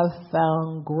have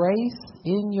found grace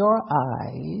in your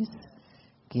eyes,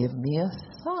 give me a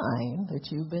sign that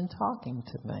you've been talking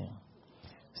to me.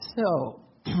 So,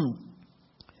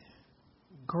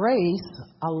 grace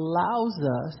allows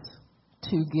us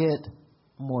to get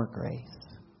more grace.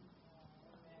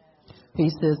 He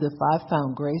says, if I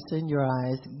found grace in your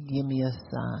eyes, give me a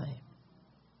sign.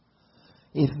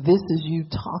 If this is you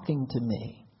talking to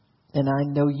me, and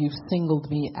I know you've singled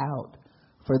me out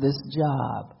for this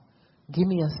job, give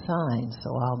me a sign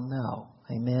so I'll know.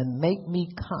 Amen. Make me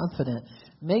confident.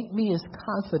 Make me as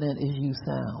confident as you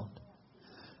sound.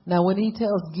 Now, when he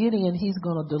tells Gideon he's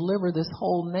going to deliver this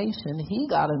whole nation, he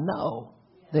got to know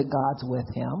that God's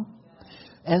with him.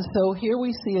 And so here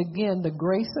we see again the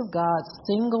grace of God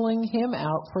singling him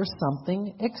out for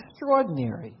something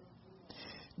extraordinary.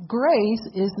 Grace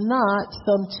is not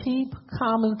some cheap,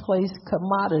 commonplace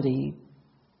commodity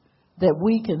that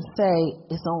we can say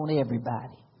it's on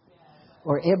everybody.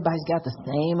 Or everybody's got the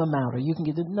same amount. Or you can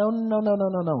get it. No.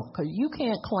 Because you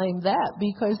can't claim that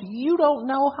because you don't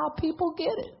know how people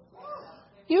get it.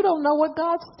 You don't know what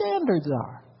God's standards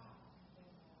are.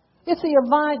 It's the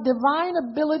divine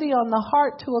ability on the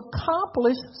heart to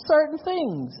accomplish certain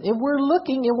things. If we're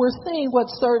looking and we're seeing what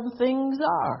certain things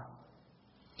are.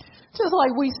 Just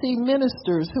like we see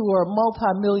ministers who are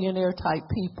multimillionaire type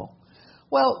people.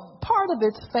 Well, part of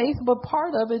it's faith, but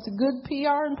part of it's good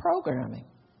PR and programming.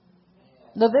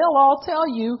 Now, they'll all tell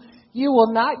you, you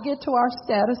will not get to our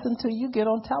status until you get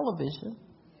on television.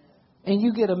 And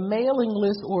you get a mailing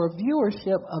list or a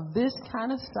viewership of this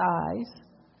kind of size.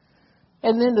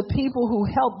 And then the people who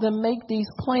help them make these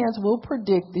plans will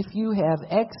predict if you have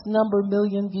X number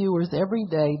million viewers every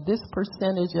day, this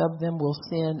percentage of them will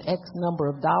send X number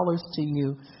of dollars to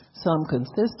you, some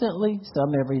consistently,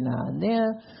 some every now and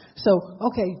then. So,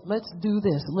 okay, let's do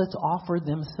this. Let's offer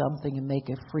them something and make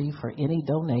it free for any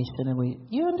donation. And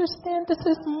you understand this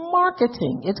is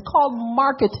marketing. It's called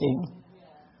marketing.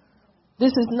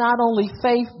 This is not only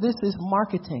faith, this is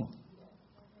marketing.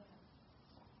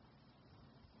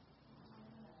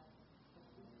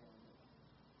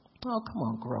 Oh, come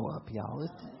on, grow up, y'all.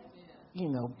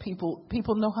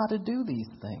 People know how to do these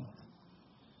things.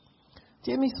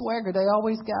 Jimmy Swagger, they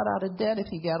always got out of debt if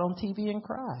he got on TV and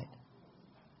cried.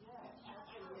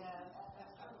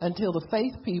 Until the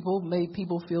faith people made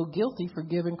people feel guilty for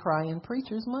giving crying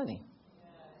preachers money.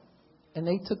 And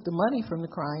they took the money from the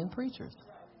crying preachers.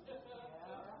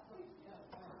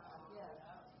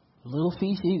 Little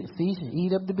fish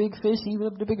eat up the big fish, eat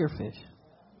up the bigger fish.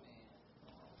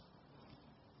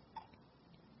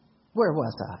 Where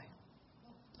was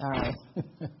I? All right.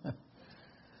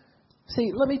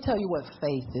 See, let me tell you what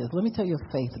faith is. Let me tell you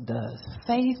what faith does.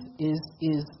 Faith is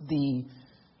the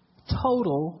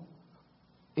total,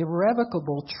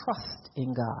 irrevocable trust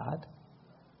in God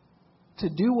to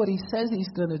do what he says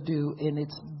he's going to do, and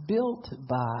it's built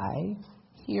by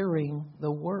hearing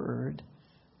the word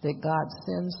that God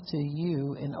sends to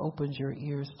you and opens your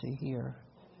ears to hear.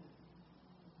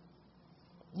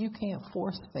 You can't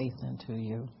force faith into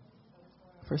you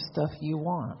for stuff you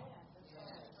want.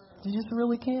 You just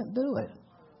really can't do it.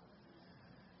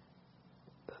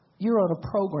 You're on a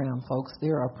program, folks.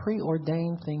 There are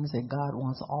preordained things that God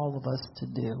wants all of us to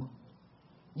do.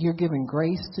 You're given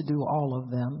grace to do all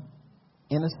of them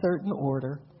in a certain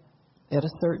order, at a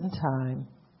certain time.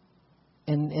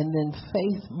 And then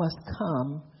faith must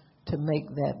come to make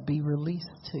that be released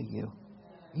to you.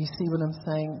 You see what I'm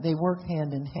saying? They work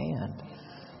hand in hand.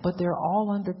 But they're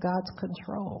all under God's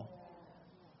control.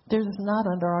 They're just not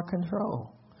under our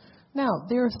control. Now,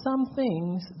 there are some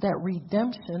things that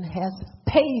redemption has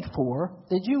paid for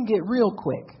that you can get real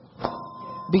quick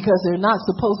because they're not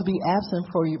supposed to be absent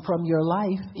from your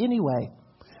life anyway.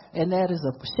 And that is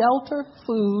a shelter,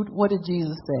 food. What did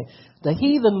Jesus say? The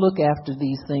heathen look after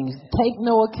these things. Take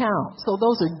no account. So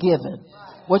those are given.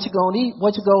 What you going to eat,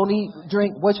 what you going to eat,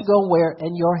 drink, what you going to wear,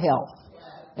 and your health.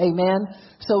 Amen.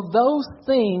 So those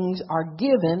things are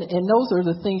given, and those are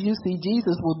the things you see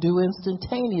Jesus will do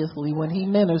instantaneously when he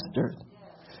ministered.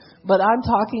 But I'm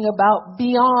talking about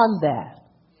beyond that,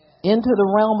 into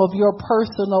the realm of your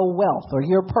personal wealth or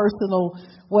your personal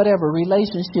whatever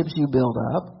relationships you build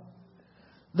up.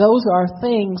 Those are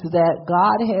things that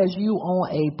God has you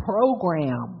on a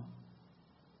program.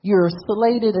 You're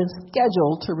slated and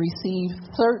scheduled to receive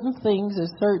certain things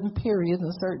at certain periods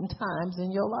and certain times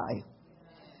in your life.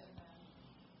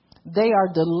 They are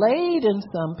delayed in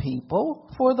some people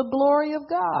for the glory of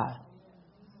God.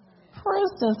 For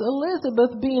instance,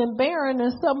 Elizabeth being barren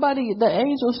and somebody, the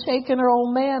angel shaking her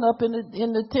old man up in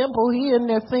the temple, he in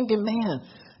there thinking, man,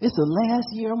 it's the last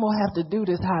year I'm going to have to do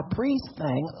this high priest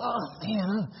thing. Oh, man,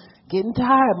 I'm getting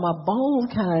tired. My bones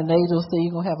kind of, an angel say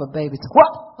you're going to have a baby.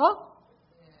 What? Huh?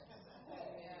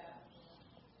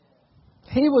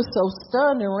 He was so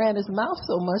stunned and ran his mouth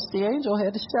so much, the angel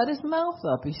had to shut his mouth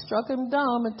up. He struck him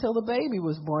dumb until the baby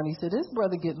was born. He said, this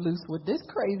brother get loose with this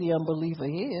crazy unbelief of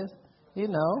his, you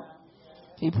know.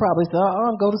 He probably said,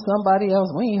 go to somebody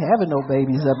else. We ain't having no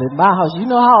babies up at my house. You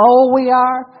know how old we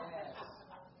are?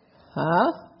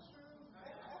 Huh?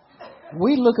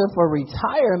 We looking for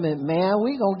retirement, man.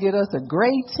 We gonna get us a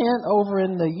gray tent over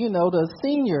in the, the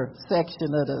senior section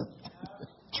of the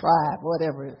tribe,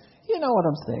 whatever. You know what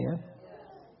I'm saying?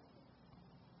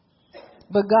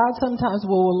 But God sometimes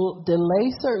will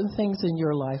delay certain things in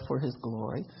your life for his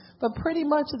glory. But pretty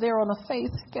much they're on a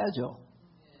faith schedule.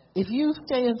 If you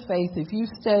stay in faith, if you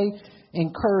stay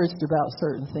encouraged about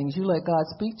certain things, you let God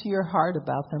speak to your heart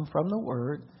about them from the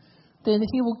word, then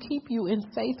he will keep you in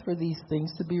faith for these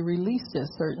things to be released at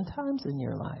certain times in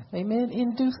your life. Amen.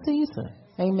 In due season.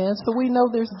 Amen. So we know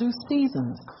there's due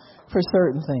seasons for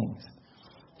certain things.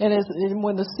 And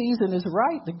when the season is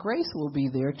right, the grace will be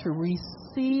there to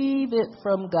receive it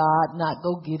from God, not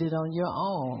go get it on your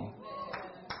own.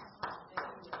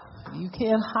 You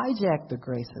can't hijack the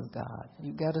grace of God.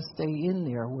 You've got to stay in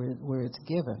there where it's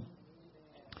given.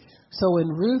 So in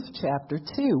Ruth chapter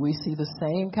 2, we see the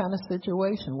same kind of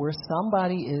situation where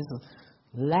somebody is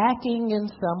lacking in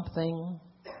something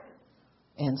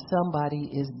and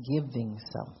somebody is giving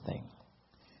something.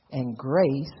 And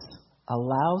grace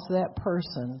allows that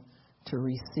person to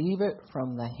receive it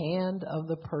from the hand of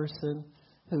the person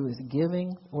who is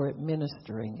giving or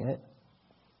administering it.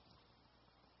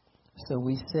 So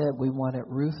we said we wanted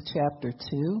Ruth chapter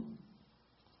 2.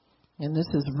 And this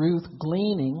is Ruth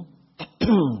gleaning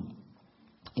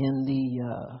in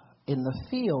the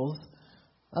fields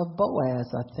of Boaz,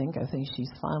 I think. I think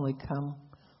she's finally come.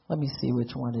 Let me see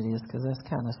which one it is, because that's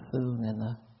kind of soon in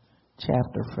the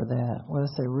chapter for that. What did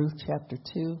I say? Ruth chapter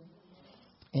 2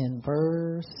 in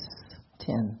verse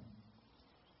 10.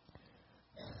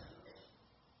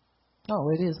 Oh,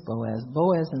 it is Boaz.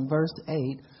 Boaz in verse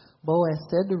 8. Boaz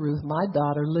said to Ruth, my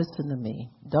daughter, listen to me.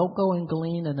 Don't go and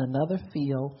glean in another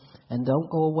field, and don't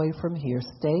go away from here.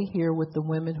 Stay here with the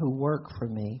women who work for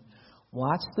me.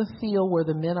 Watch the field where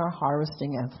the men are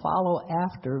harvesting and follow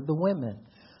after the women.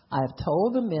 I have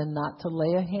told the men not to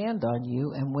lay a hand on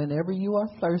you, and whenever you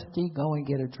are thirsty, go and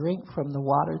get a drink from the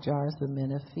water jars the men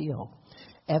have filled.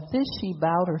 At this she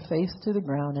bowed her face to the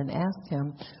ground and asked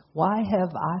him, why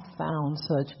have I found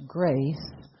such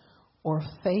grace or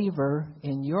favor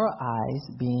in your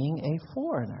eyes, being a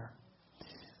foreigner?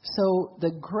 So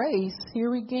the grace,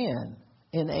 here again,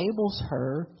 enables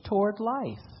her toward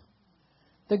life.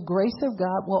 The grace of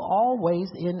God will always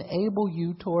enable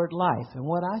you toward life. And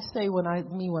what I say when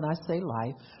I say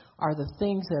life are the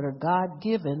things that are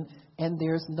God-given, and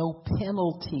there's no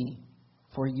penalty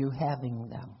for you having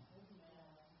them.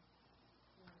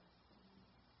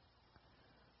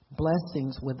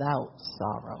 Blessings without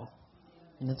sorrow.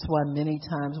 And that's why many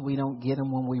times we don't get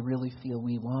them when we really feel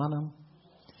we want them.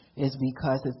 Is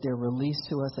because if they're released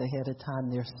to us ahead of time,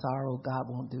 there's sorrow. God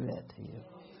won't do that to you.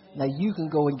 Now, you can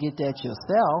go and get that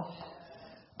yourself,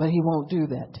 but he won't do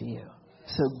that to you.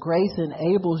 So grace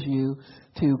enables you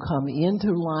to come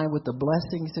into line with the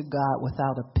blessings of God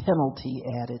without a penalty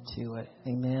added to it.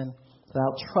 Amen.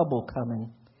 Without trouble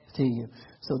coming to you.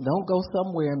 So don't go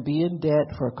somewhere and be in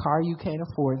debt for a car you can't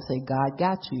afford and say, God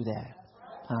got you that.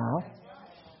 Huh?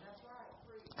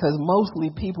 Because mostly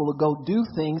people will go do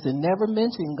things and never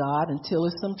mention God until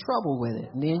there's some trouble with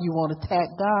it. And then you want to tack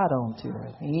God onto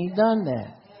it. He ain't done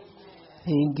that.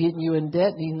 He ain't getting you in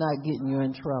debt. He's not getting you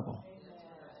in trouble.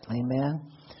 Amen.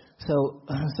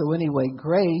 So anyway,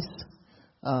 grace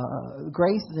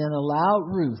Grace then allowed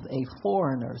Ruth, a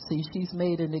foreigner. See, she's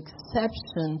made an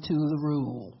exception to the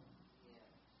rule.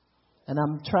 And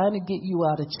I'm trying to get you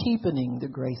out of cheapening the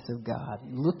grace of God.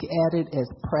 Look at it as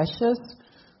precious.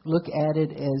 Look at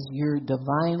it as you're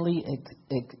divinely,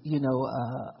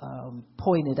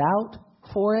 pointed out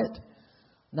for it.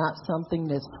 Not something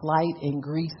that's light and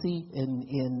greasy and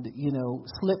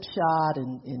slipshod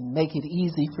and make it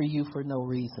easy for you for no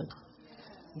reason.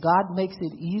 God makes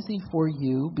it easy for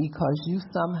you because you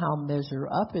somehow measure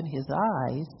up in His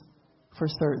eyes for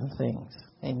certain things.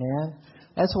 Amen.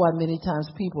 That's why many times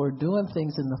people are doing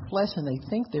things in the flesh and they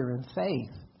think they're in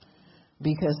faith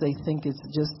because they think it's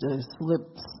just a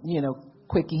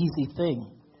quick, easy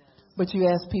thing. But you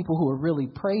ask people who have really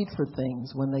prayed for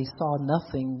things when they saw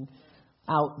nothing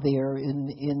out there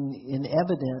in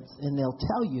evidence, and they'll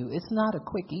tell you it's not a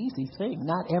quick, easy thing.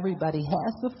 Not everybody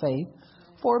has the faith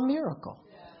for a miracle.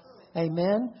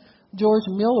 Amen. George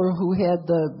Miller, who had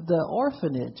the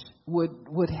orphanage,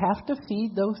 would have to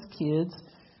feed those kids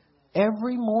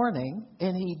every morning,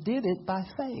 and he did it by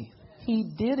faith. He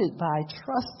did it by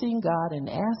trusting God and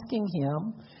asking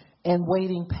Him and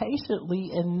waiting patiently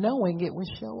and knowing it would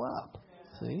show up.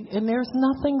 See? And there's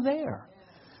nothing there.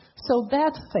 So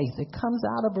that's faith. It comes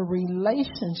out of a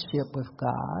relationship with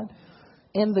God.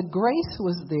 And the grace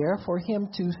was there for him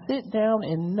to sit down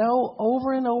and know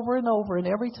over and over and over, and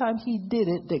every time he did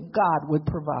it, that God would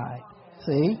provide.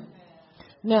 See?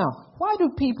 Now, why do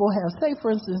people have, say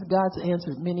for instance, God's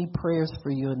answered many prayers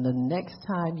for you, and the next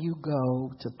time you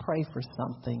go to pray for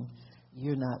something,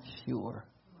 you're not sure?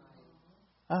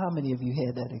 How many of you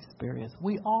had that experience?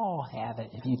 We all have it,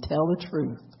 if you tell the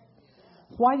truth.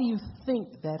 Why do you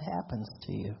think that happens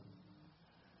to you?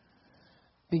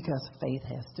 Because faith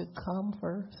has to come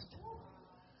first.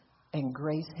 And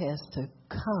grace has to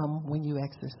come when you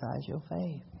exercise your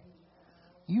faith.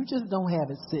 You just don't have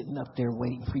it sitting up there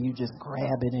waiting for you, just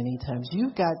grab it anytime.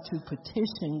 You've got to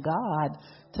petition God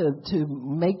to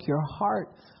make your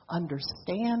heart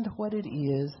understand what it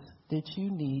is that you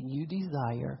need, you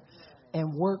desire,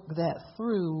 and work that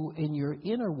through in your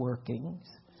inner workings.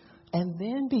 And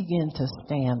then begin to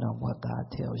stand on what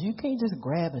God tells you. You can't just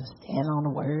grab and stand on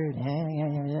the word.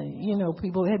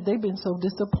 People, they've been so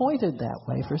disappointed that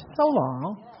way for so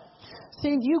long.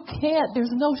 See, you can't,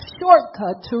 there's no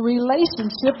shortcut to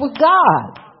relationship with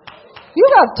God. You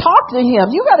got to talk to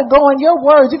Him. You got to go in your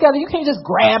words. You can't just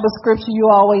grab a scripture you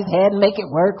always had and make it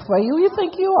work for you. You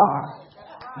think you are.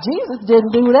 Jesus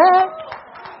didn't do that.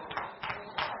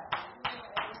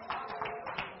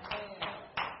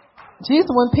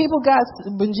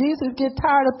 When Jesus get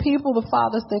tired of people, the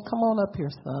Father said, "Come on up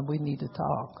here, son. We need to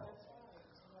talk."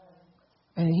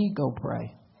 And He'd go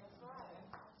pray.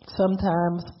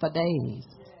 Sometimes for days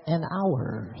and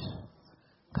hours,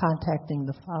 contacting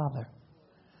the Father.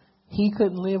 He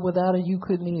couldn't live without it. You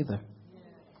couldn't either.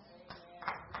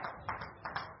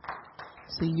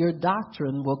 See, your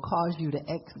doctrine will cause you to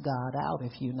X God out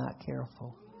if you're not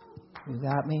careful. You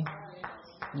got me?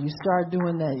 You start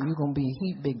doing that, you're going to be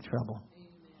in big trouble.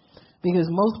 Because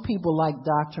most people like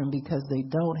doctrine because they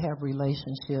don't have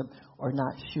relationship or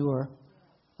not sure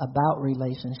about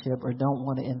relationship or don't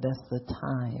want to invest the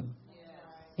time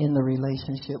in the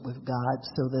relationship with God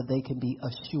so that they can be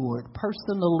assured,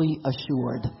 personally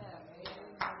assured.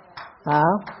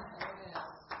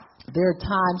 There are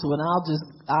times when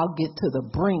I'll get to the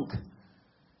brink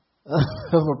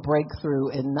of a breakthrough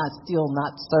and still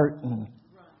not certain.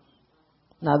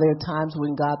 Now, there are times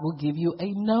when God will give you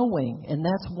a knowing, and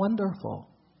that's wonderful.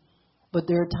 But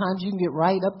there are times you can get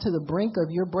right up to the brink of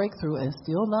your breakthrough and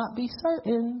still not be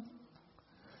certain.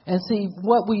 And see,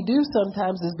 what we do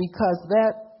sometimes is because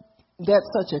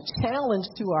that's such a challenge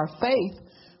to our faith,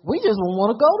 we just don't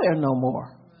want to go there no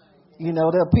more. There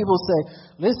are people say,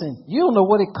 "Listen, you don't know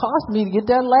what it cost me to get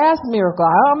that last miracle.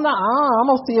 I'm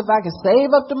going to see if I can save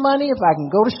up the money, if I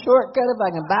can go the shortcut, if I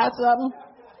can buy something."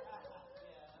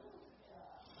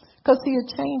 Because, see, it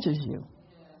changes you.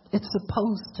 It's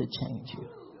supposed to change you.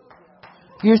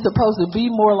 You're supposed to be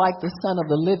more like the Son of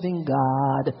the living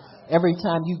God every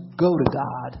time you go to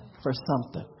God for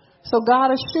something. So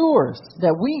God assures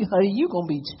that you're going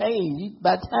to be changed.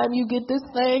 By the time you get this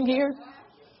thing here,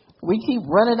 we keep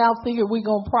running out thinking we're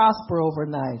going to prosper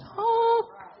overnight.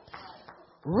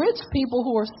 Rich people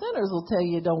who are sinners will tell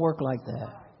you it don't work like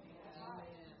that.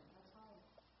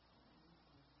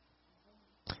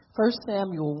 1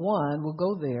 Samuel 1, we'll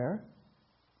go there.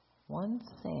 1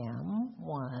 Sam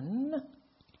 1.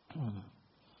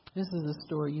 This is a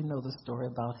story, you know the story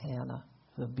about Hannah.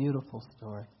 It's a beautiful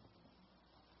story.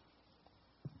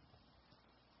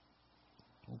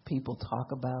 People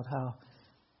talk about how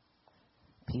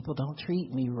People don't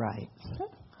treat me right.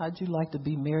 How'd you like to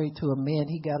be married to a man?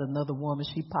 He got another woman.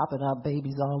 She popping out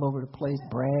babies all over the place,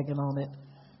 bragging on it,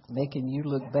 making you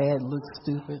look bad, look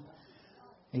stupid.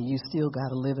 And you still got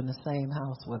to live in the same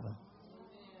house with him,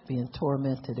 being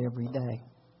tormented every day.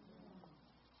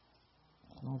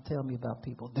 Don't tell me about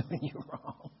people doing you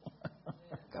wrong.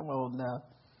 Come on now.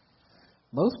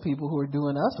 Most people who are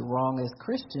doing us wrong as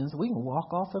Christians, we can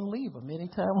walk off and leave them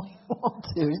anytime we want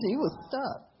to. She was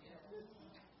stuck.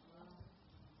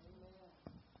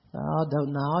 Oh,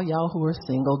 don't know. Y'all who are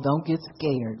single, don't get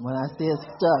scared. When I said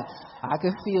stuck, I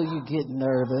could feel you getting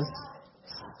nervous.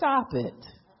 Stop it.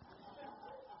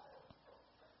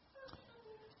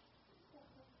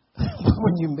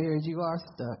 When you're married, you are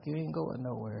stuck. You ain't going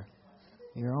nowhere.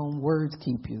 Your own words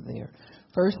keep you there.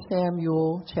 1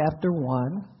 Samuel chapter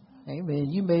 1. Amen.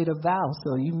 You made a vow,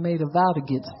 so you made a vow to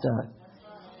get stuck.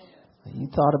 You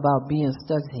thought about being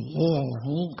stuck. Say, yeah,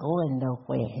 he ain't going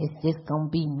nowhere. It's just going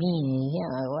to be me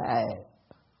and him.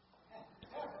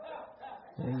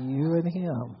 And you and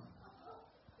him.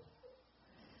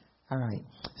 All right.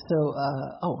 So,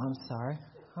 I'm sorry.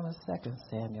 I'm on 2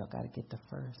 Samuel. Got to get to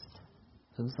first.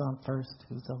 Who's on first?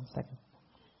 Who's on second?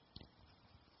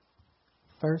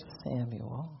 1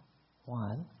 Samuel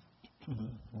 1.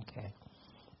 Okay.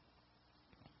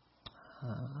 I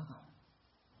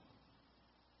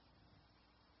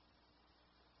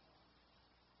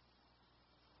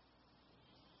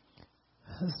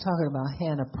was talking about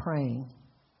Hannah praying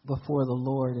before the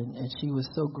Lord, and she was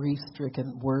so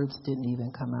grief-stricken, words didn't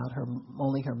even come out.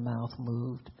 Only her mouth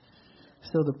moved.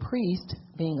 So the priest,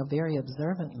 being a very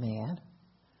observant man,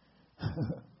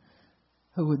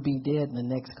 who would be dead in the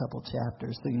next couple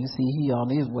chapters, so you see he on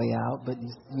his way out, but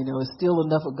it's still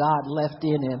enough of God left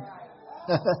in him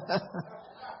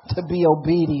to be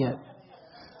obedient.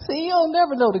 See, you'll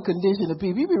never know the condition of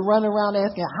people. You be running around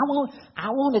asking, I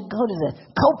want to go to the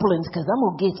Copelands because I'm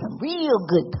going to get some real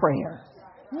good prayer.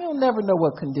 You'll never know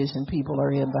what condition people are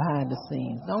in behind the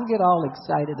scenes. Don't get all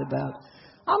excited about it.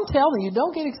 I'm telling you,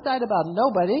 don't get excited about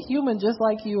nobody. They're human just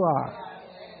like you are.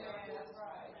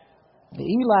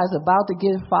 Eli's about to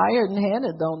get fired and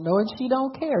Hannah don't know it. She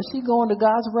don't care. She going to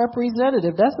God's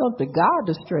representative. That's up to God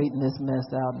to straighten this mess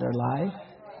out in their life.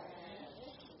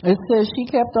 It says she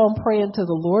kept on praying to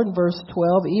the Lord in verse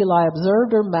 12. Eli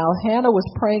observed her mouth. Hannah was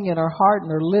praying in her heart and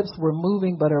her lips were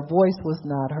moving, but her voice was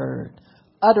not heard.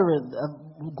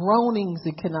 Groanings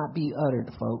that cannot be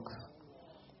uttered, folks.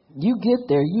 You get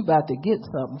there, you about to get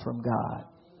something from God.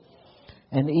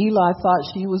 And Eli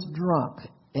thought she was drunk.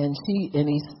 And he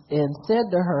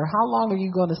said to her, how long are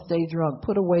you going to stay drunk?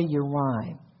 Put away your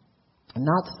wine.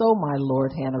 Not so, my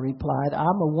Lord, Hannah replied.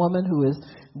 I'm a woman who is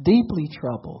deeply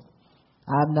troubled.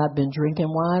 I've not been drinking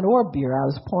wine or beer. I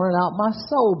was pouring out my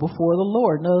soul before the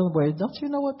Lord. In other words, don't you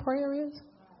know what prayer is?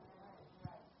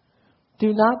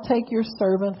 Do not take your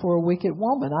servant for a wicked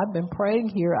woman. I've been praying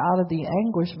here out of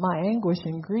my anguish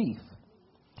and grief.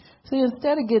 See,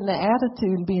 instead of getting the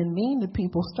attitude and being mean to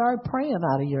people, start praying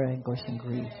out of your anguish and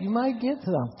grief. You might get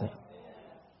something.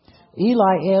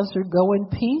 Eli answered, go in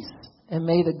peace, and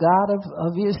may the God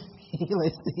of Israel.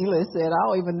 Eli said, I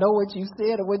don't even know what you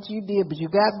said or what you did, but you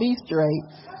got me straight.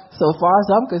 So far as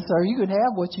I'm concerned, you can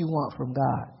have what you want from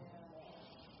God.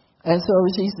 And so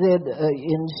she said,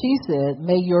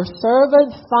 may your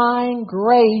servant find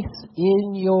grace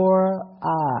in your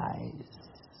eyes.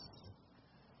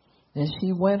 And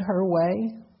she went her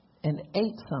way and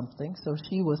ate something. So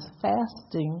she was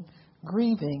fasting,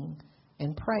 grieving,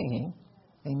 and praying.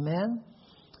 Amen.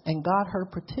 And got her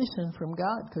petition from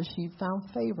God because she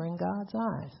found favor in God's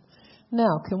eyes.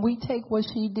 Now, can we take what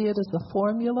she did as a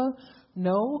formula?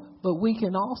 No, but we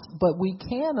can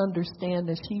understand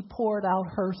that she poured out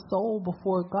her soul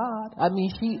before God. I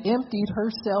mean, she emptied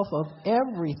herself of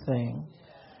everything.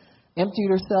 Emptied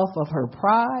herself of her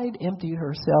pride, emptied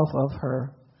herself of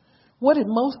her. What did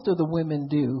most of the women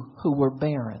do who were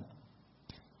barren?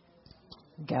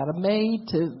 Got a maid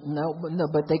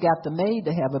but they got the maid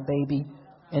to have a baby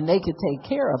and they could take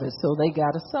care of it, so they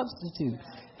got a substitute.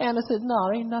 Hannah said,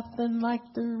 no, ain't nothing like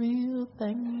the real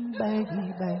thing,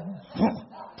 baby.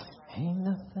 Ain't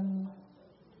nothing.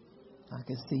 I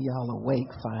can see y'all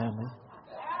awake finally.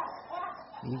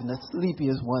 Even the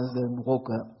sleepiest ones that woke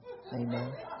up.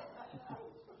 Amen.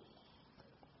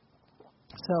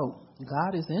 So,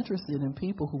 God is interested in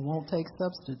people who won't take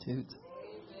substitutes.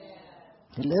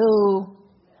 Hello.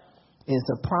 It's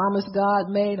a promise God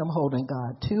made. I'm holding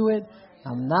God to it.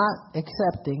 I'm not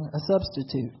accepting a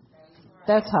substitute.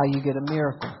 That's how you get a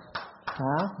miracle.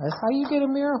 That's how you get a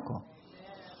miracle.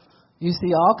 You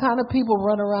see all kind of people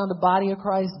run around the body of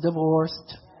Christ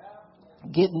divorced,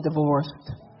 getting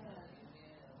divorced.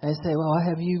 They say, well,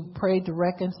 have you prayed to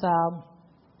reconcile?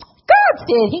 God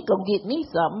said he gonna get me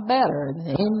something better. And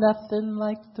ain't nothing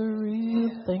like the real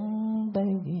thing,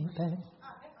 baby.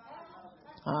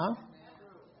 Huh?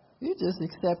 You're just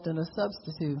accepting a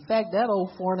substitute. In fact, that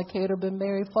old fornicator been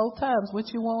married 4 times.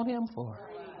 What you want him for?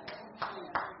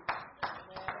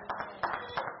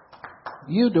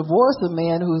 You divorce a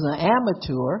man who's an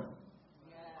amateur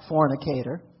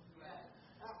fornicator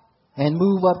and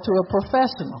move up to a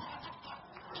professional.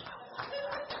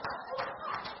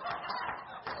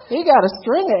 He got a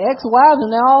string of ex-wives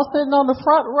and they're all sitting on the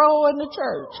front row in the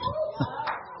church.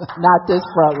 Not this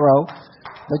front row.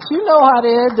 But you know how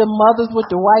they are, the mothers with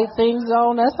the white things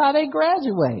on. That's how they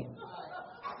graduate.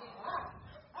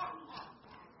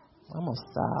 I'm going to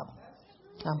stop.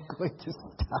 I'm going to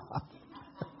stop.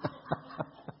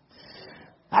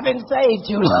 I've been saved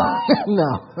too long.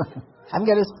 No, I'm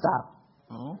going to stop.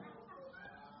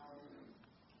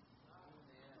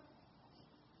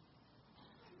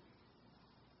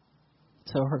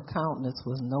 So her countenance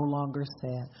was no longer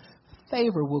sad.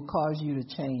 Favor will cause you to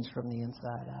change from the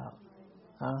inside out.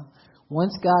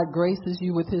 Once God graces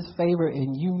you with his favor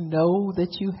and you know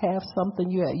that you have something,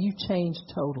 you change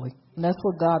totally. And that's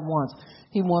what God wants.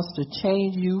 He wants to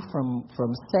change you from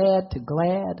sad to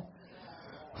glad,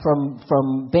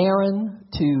 from barren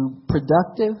to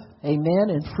productive, amen,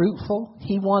 and fruitful.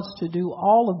 He wants to do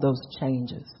all of those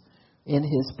changes in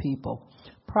his people.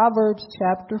 Proverbs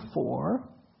chapter 4.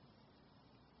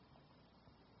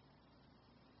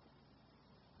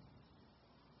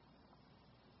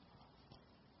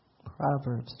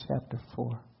 Proverbs chapter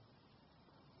 4.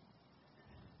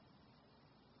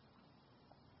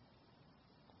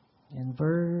 In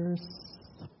verse,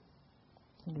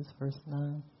 I think it's verse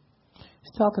 9.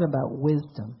 He's talking about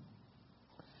wisdom.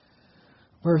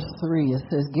 Verse 3, it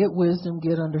says, get wisdom,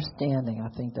 get understanding. I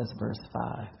think that's verse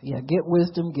 5. Yeah, get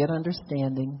wisdom, get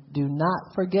understanding. Do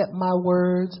not forget my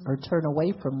words or turn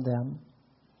away from them.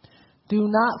 Do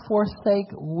not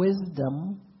forsake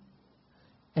wisdom,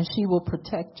 and she will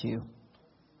protect you.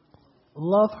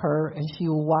 Love her, and she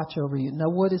will watch over you. Now,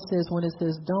 what it says when it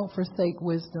says, don't forsake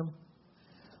wisdom,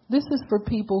 this is for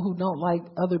people who don't like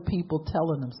other people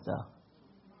telling them stuff.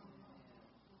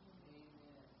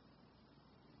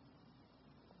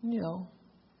 You know,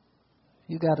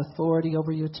 you got authority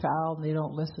over your child, and they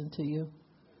don't listen to you.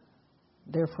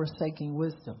 They're forsaking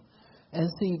wisdom. And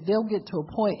see, they'll get to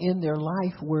a point in their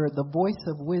life where the voice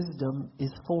of wisdom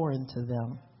is foreign to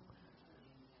them.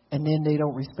 And then they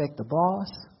don't respect the boss.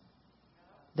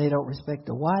 They don't respect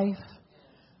the wife.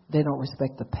 They don't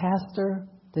respect the pastor.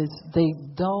 They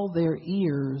dull their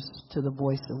ears to the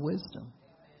voice of wisdom.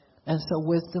 And so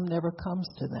wisdom never comes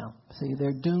to them. See,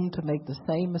 they're doomed to make the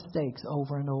same mistakes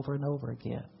over and over and over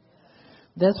again.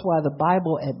 That's why the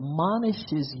Bible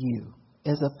admonishes you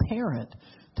as a parent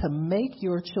to make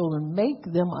your children, make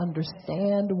them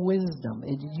understand wisdom.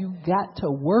 You got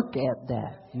to work at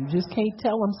that. You just can't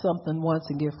tell them something once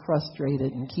and get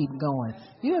frustrated and keep going.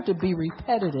 You have to be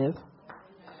repetitive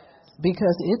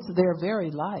because it's their very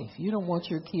life. You don't want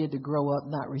your kid to grow up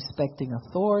not respecting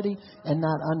authority and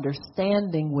not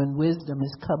understanding when wisdom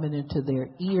is coming into their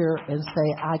ear and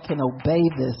say, I can obey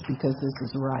this because this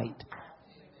is right.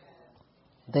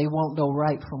 They won't know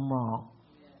right from wrong.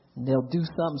 They'll do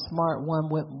something smart one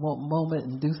moment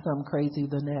and do something crazy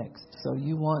the next. So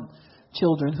you want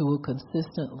children who will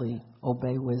consistently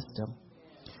obey wisdom.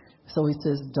 So he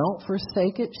says, don't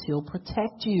forsake it. She'll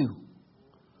protect you.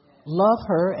 Love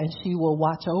her and she will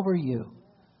watch over you.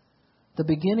 The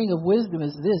beginning of wisdom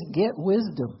is this: get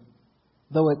wisdom.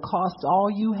 Though it costs all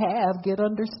you have, get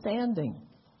understanding.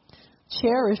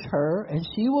 Cherish her and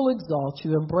she will exalt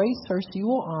you. Embrace her, she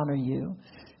will honor you.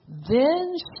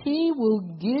 Then she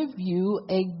will give you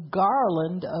a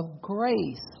garland of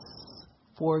grace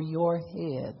for your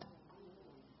head.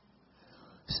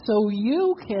 So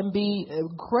you can be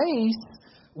grace.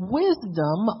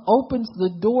 Wisdom opens the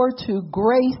door to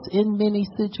grace in many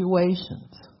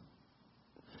situations.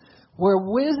 Where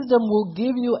wisdom will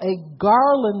give you a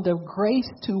garland of grace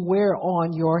to wear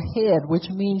on your head, which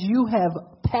means you have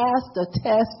passed a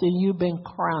test and you've been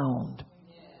crowned.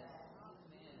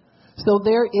 So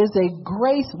there is a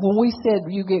grace. When we said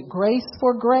you get grace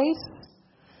for grace,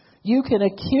 you can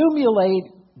accumulate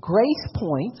grace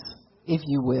points, if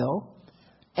you will,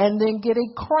 and then get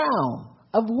a crown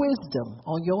of wisdom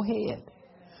on your head.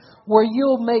 Where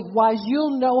you'll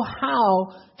know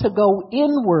how to go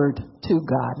inward to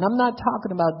God. And I'm not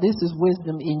talking about this is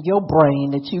wisdom in your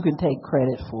brain that you can take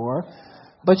credit for.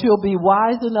 But you'll be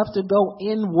wise enough to go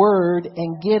inward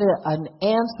and get an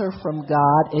answer from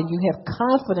God, and you have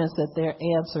confidence that their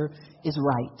answer is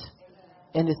right.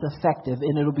 and it's effective,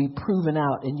 and it'll be proven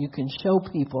out, and you can show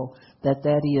people that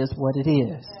that is what it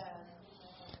is.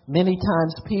 Many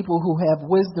times people who have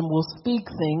wisdom will speak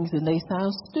things and they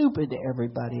sound stupid to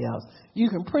everybody else. You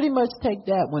can pretty much take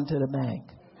that one to the bank.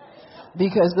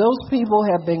 Because those people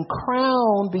have been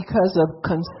crowned because of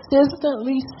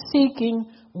consistently seeking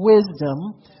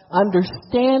wisdom,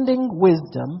 understanding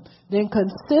wisdom. Then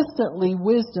consistently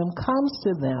wisdom comes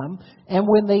to them. And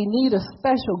when they need a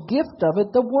special gift of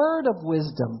it, the word of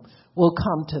wisdom will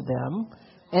come to them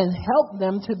and help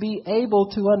them to be able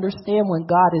to understand when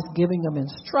God is giving them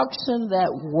instruction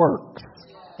that works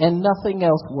and nothing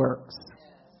else works.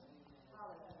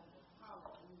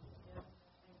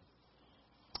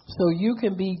 So you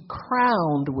can be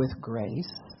crowned with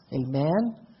grace,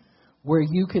 amen, where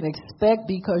you can expect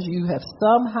because you have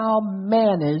somehow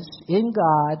managed in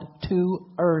God to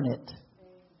earn it.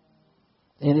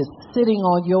 And it's sitting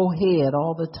on your head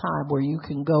all the time where you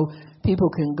can go, people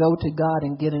can go to God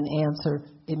and get an answer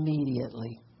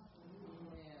immediately.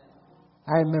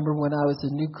 I remember when I was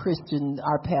a new Christian,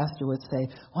 our pastor would say,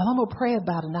 well, I'm going to pray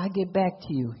about it and I'll get back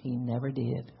to you. He never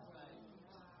did.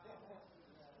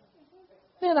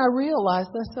 Then I realized,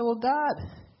 I said, well, God,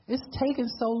 it's taken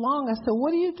so long. I said,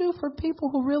 what do you do for people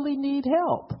who really need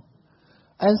help?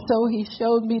 And so he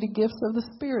showed me the gifts of the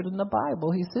Spirit in the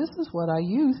Bible. He said, this is what I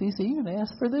use. He said, you can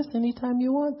ask for this anytime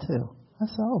you want to. I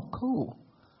said, oh, cool.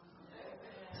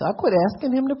 So I quit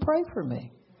asking him to pray for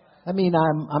me. I mean,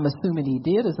 I'm assuming he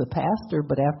did as a pastor,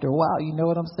 but after a while, you know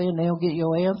what I'm saying? They don't get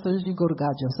your answers. You go to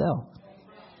God yourself.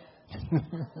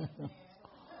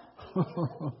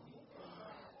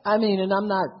 I mean, and I'm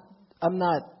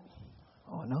not,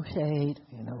 oh, no shade,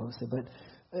 you know, but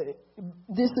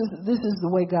this is the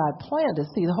way God planned it.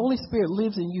 See, the Holy Spirit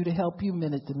lives in you to help you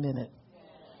minute to minute.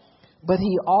 But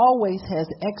he always has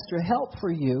extra help for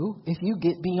you if you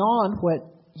get beyond what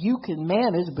you can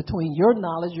manage between your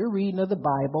knowledge, your reading of the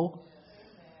Bible.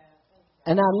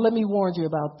 And now let me warn you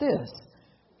about this.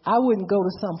 I wouldn't go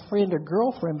to some friend or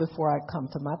girlfriend before I come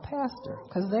to my pastor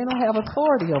because they don't have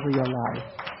authority over your life.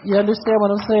 You understand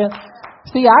what I'm saying?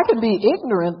 See, I can be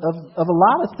ignorant of a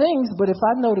lot of things, but if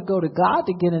I know to go to God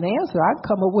to get an answer, I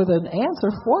come up with an answer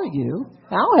for you.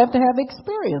 I don't have to have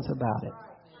experience about it.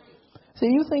 See,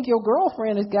 you think your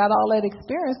girlfriend has got all that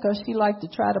experience because she likes to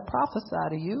try to prophesy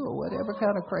to you or whatever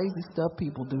kind of crazy stuff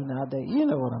people do nowadays. You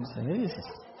know what I'm saying? It's just...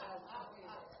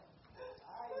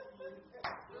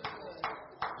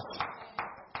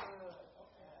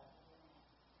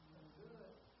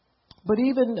 But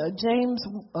even James,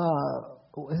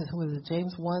 was it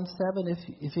James 1:7?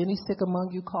 If any sick among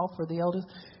you, call for the elders.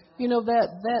 You know,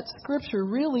 that scripture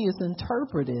really is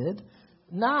interpreted,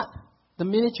 not the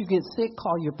minute you get sick,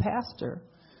 call your pastor.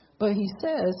 But he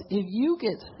says, if you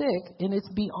get sick and it's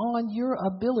beyond your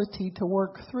ability to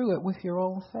work through it with your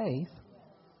own faith.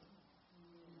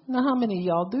 Now, how many of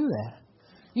y'all do that?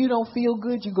 You don't feel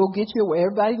good, you go get your,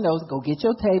 everybody knows, go get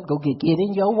your tape, go get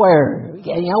in your word,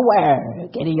 get in your word,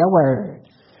 get in your word.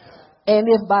 And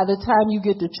if by the time you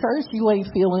get to church you ain't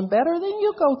feeling better, then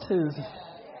you go to.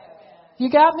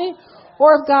 You got me?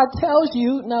 Or if God tells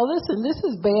you, now listen, this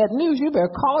is bad news, you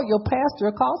better call your pastor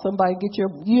or call somebody,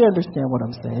 you understand what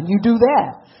I'm saying. You do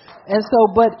that. And so,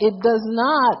 but it does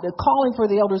not, the calling for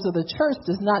the elders of the church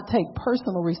does not take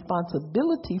personal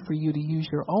responsibility for you to use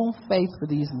your own faith for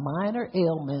these minor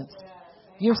ailments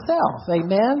yourself.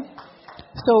 Amen?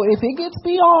 So if it gets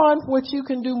beyond what you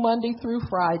can do Monday through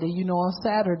Friday, you know, on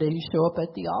Saturday you show up at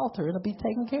the altar and it'll be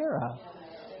taken care of.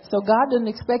 So God doesn't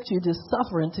expect you to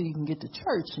suffer until you can get to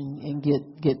church and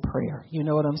get prayer. You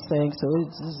know what I'm saying? So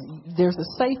there's a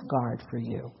safeguard for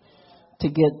you to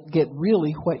get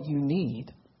really what you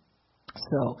need.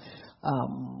 So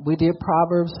we did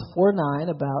Proverbs 4:9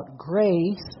 about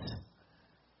grace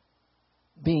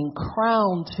being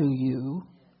crowned to you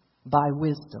by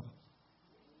wisdom.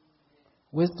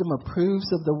 Wisdom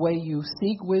approves of the way you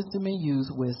seek wisdom and use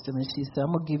wisdom. And she said,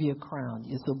 I'm going to give you a crown.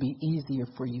 This will be easier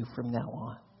for you from now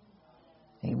on.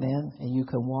 Amen. And you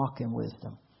can walk in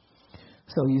wisdom.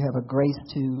 So you have a grace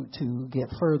to get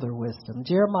further wisdom.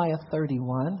 Jeremiah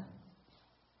 31.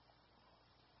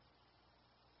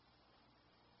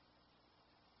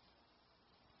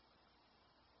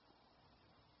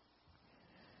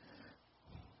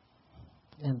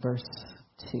 And verse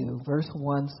 2. Verse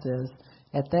 1 says,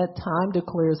 at that time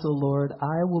declares the Lord,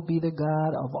 I will be the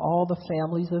God of all the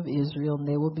families of Israel, and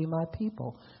they will be my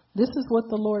people. This is what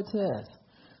the Lord says.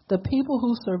 The people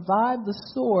who survive the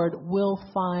sword will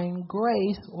find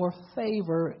grace or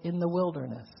favor in the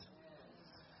wilderness.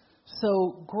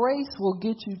 So grace will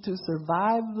get you to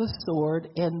survive the sword,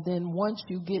 and then once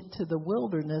you get to the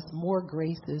wilderness, more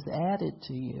grace is added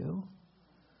to you.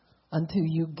 until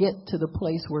you get to the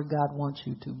place where God wants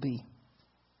you to be.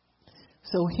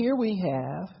 So here we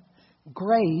have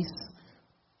grace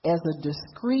as a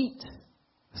discrete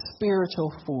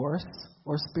spiritual force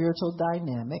or spiritual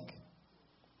dynamic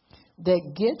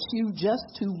that gets you just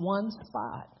to one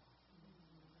spot.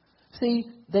 See,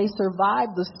 they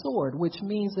survived the sword, which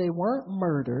means they weren't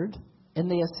murdered,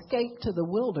 and they escaped to the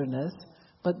wilderness,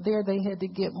 but there they had to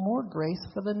get more grace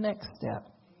for the next step.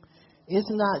 It's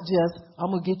not just,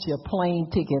 I'm going to get you a plane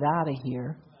ticket out of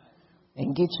here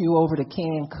and get you over to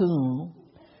Cancun,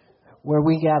 where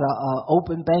we got a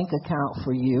open bank account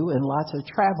for you and lots of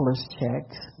traveler's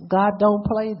checks. God don't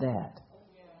play that.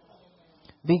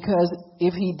 Because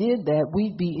if he did that,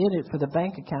 we'd be in it for the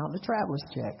bank account and the traveler's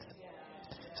checks.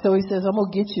 So he says, I'm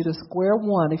going to get you to square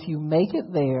one. If you make it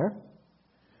there,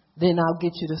 then I'll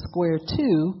get you to square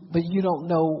two, but you don't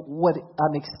know what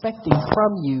I'm expecting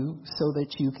from you so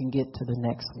that you can get to the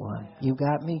next one. You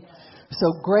got me?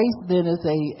 So grace then is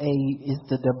is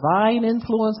the divine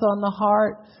influence on the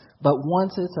heart, but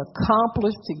once it's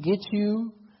accomplished to get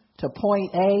you to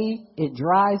point A, it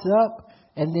dries up,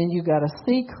 and then you got to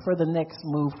seek for the next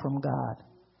move from God.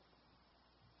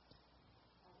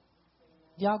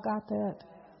 Y'all got that?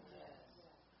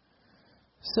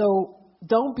 So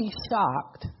don't be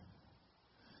shocked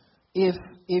if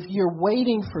you're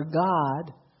waiting for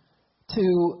God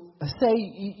to say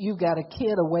you got a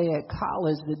kid away at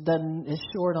college that is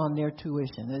short on their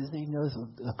tuition. It's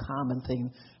a common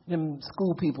thing. Them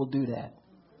school people do that.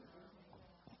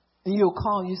 And you'll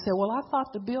call and you say, well, I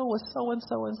thought the bill was so and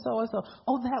so and so and so.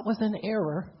 Oh, that was an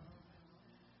error.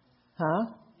 Huh?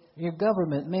 Your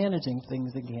government managing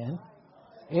things again.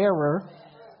 Error.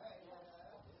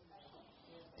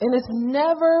 And it's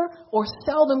never, or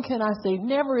seldom can I say,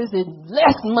 never is it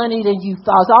less money than you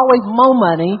thought. It's always more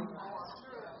money.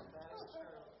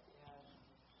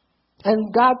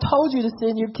 And God told you to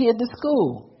send your kid to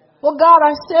school. Well, God,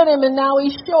 I sent him and now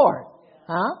he's short.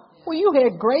 Huh? Well, you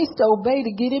had grace to obey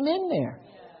to get him in there.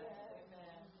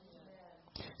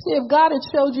 See, if God had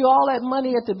showed you all that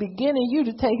money at the beginning, you'd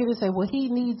have taken it and say, well, he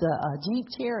needs a Jeep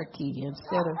Cherokee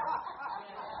instead of...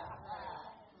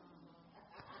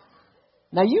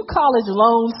 Now, you college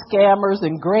loan scammers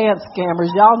and grant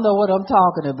scammers, y'all know what I'm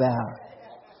talking about.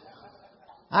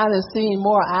 I've seen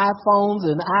more iPhones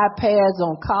and iPads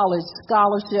on college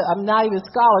scholarship. I'm not even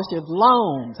scholarship,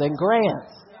 loans and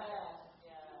grants.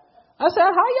 I said,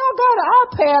 how y'all got an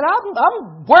iPad?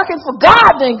 I'm working for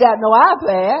God, they ain't got no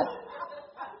iPad.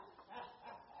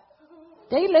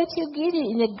 They let you get it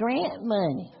in the grant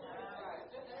money.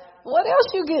 What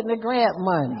else you get in the grant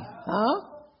money? Huh?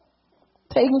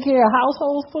 Taking care of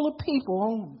households full of people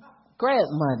on grant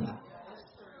money.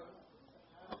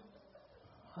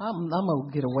 I'm going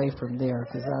to get away from there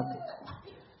because I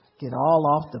get all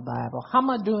off the Bible. How am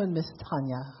I doing, Miss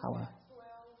Tanya? How are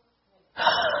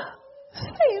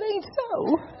Say it ain't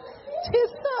so.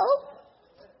 It's so.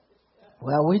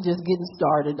 Well, we're just getting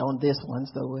started on this one,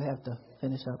 so we'll have to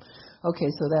finish up. Okay,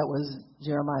 so that was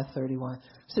Jeremiah 31.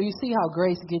 So you see how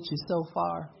grace gets you so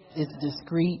far? It's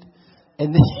discreet.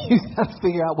 And then you got to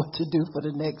figure out what to do for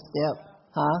the next step,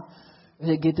 huh?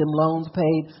 To get them loans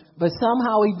paid. But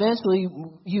somehow, eventually,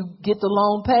 you get the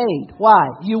loan paid. Why?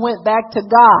 You went back to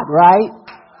God, right?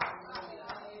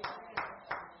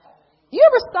 You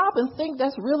ever stop and think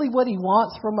that's really what he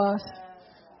wants from us?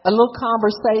 A little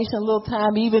conversation, a little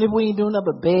time, even if we ain't doing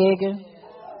nothing but begging.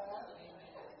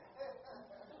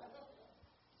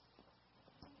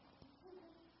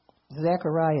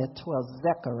 Zechariah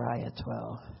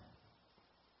 12.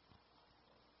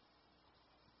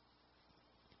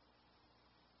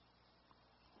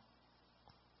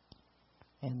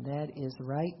 And that is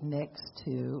right next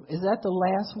to, is that the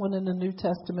last one in the New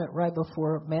Testament right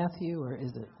before Matthew, or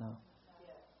is it? No.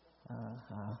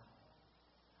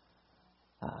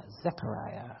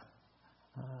 Zechariah.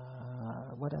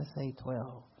 What did I say?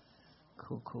 12.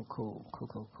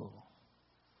 Cool.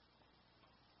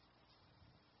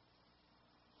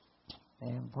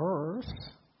 And verse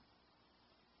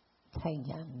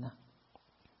 10.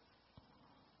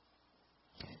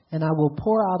 And I will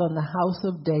pour out on the house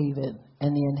of David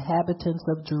and the inhabitants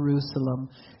of Jerusalem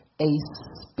a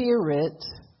spirit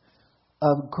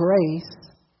of grace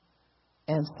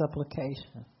and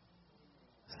supplication.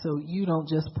 So you don't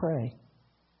just pray.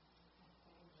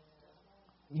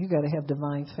 You got to have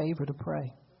divine favor to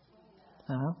pray.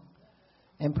 Huh?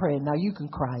 And pray. Now you can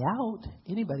cry out.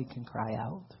 Anybody can cry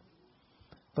out.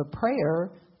 But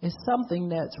prayer is something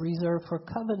that's reserved for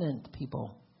covenant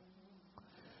people.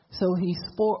 So he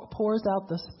pours out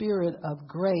the spirit of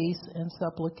grace and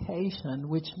supplication,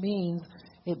 which means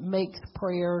it makes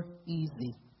prayer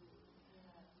easy.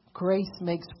 Grace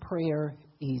makes prayer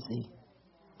easy.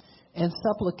 And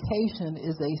supplication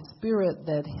is a spirit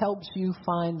that helps you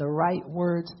find the right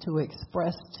words to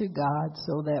express to God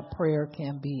so that prayer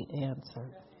can be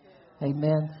answered.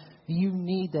 Amen. You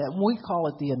need that. We call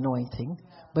it the anointing,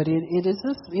 but it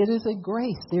is a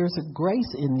grace. There's a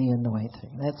grace in the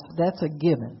anointing. That's a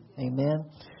given. Amen.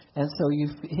 And so you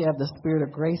have the spirit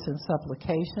of grace and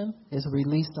supplication is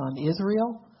released on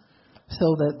Israel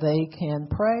so that they can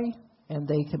pray and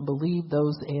they can believe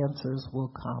those answers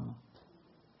will come.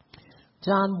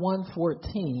 John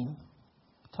 1:14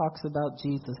 talks about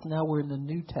Jesus. Now we're in the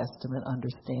New Testament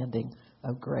understanding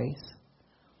of grace.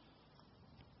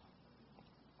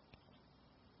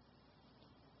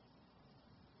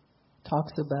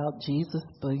 Talks about Jesus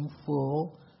being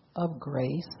full of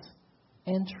grace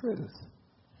and truth.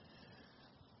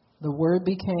 The Word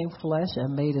became flesh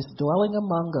and made His dwelling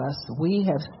among us. We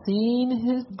have seen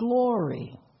His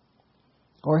glory,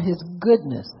 or His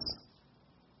goodness,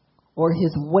 or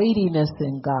His weightiness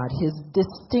in God, His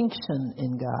distinction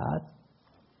in God.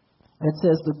 It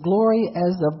says, the glory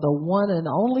as of the one and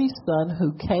only Son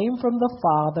who came from the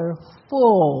Father,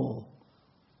 full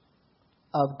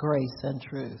of grace and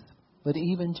truth. But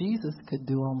even Jesus could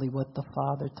do only what the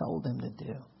Father told Him to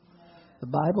do. The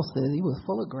Bible says He was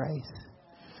full of grace,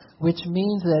 which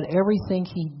means that everything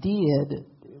He did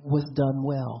was done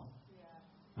well.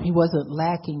 He wasn't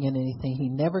lacking in anything. He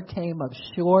never came up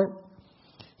short.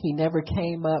 He never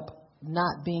came up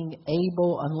not being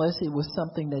able, unless it was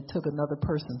something that took another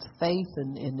person's faith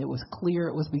and it was clear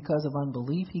it was because of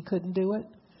unbelief he couldn't do it.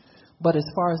 But as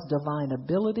far as divine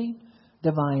ability,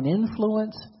 divine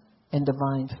influence, and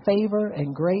divine favor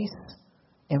and grace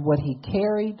and what he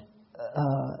carried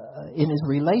in his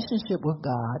relationship with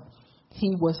God,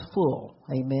 he was full.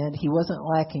 Amen. He wasn't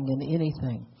lacking in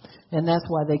anything. And that's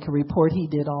why they can report he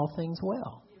did all things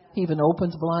well. He even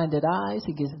opens blinded eyes.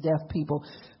 He gives deaf people.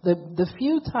 The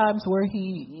few times where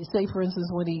he, say for instance,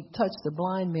 when he touched the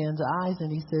blind man's eyes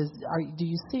and he says, do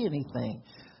you see anything?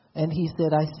 And he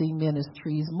said, I see men as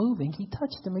trees moving. He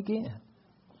touched him again.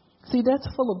 See,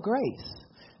 that's full of grace.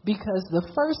 Because the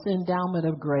first endowment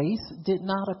of grace did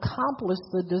not accomplish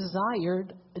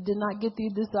did not get the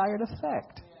desired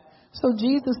effect. So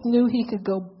Jesus knew he could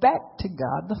go back to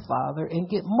God the Father and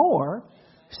get more.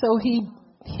 So he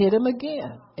hit him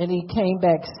again. And he came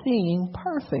back seeing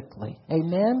perfectly.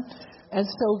 Amen? And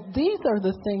so these are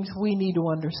the things we need to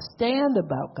understand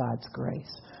about God's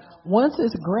grace. Once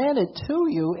it's granted to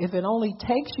you, if it only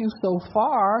takes you so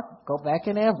far, go back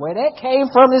and ask where that came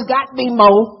from. It's got to be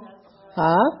more.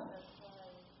 Huh?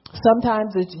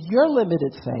 Sometimes it's your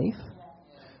limited faith.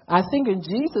 I think in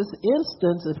Jesus'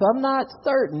 instance, if I'm not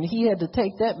certain, he had to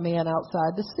take that man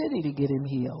outside the city to get him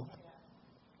healed.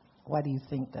 Why do you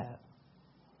think that?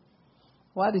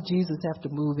 Why did Jesus have to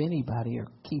move anybody or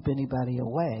keep anybody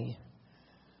away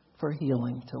for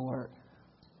healing to work?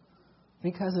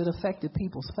 Because it affected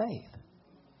people's faith.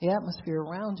 The atmosphere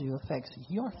around you affects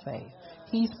your faith.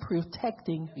 He's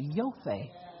protecting your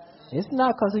faith. It's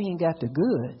not because he ain't got the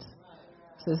goods.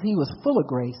 It says he was full of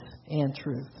grace and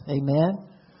truth. Amen?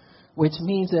 Which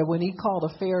means that when he called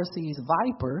the Pharisees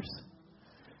vipers,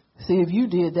 see, if you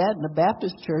did that in the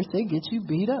Baptist church, they get you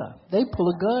beat up. They pull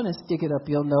a gun and stick it up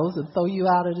your nose and throw you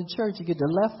out of the church. You get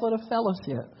the left foot of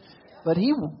fellowship. But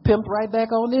he pimped right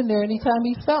back on in there anytime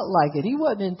he felt like it. He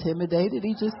wasn't intimidated.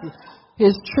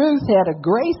 His truth had a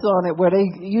grace on it where they,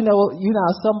 you know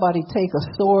how somebody take a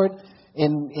sword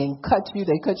and cut you.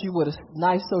 They cut you with a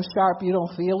knife so sharp you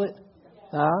don't feel it.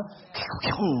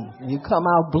 You come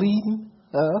out bleeding.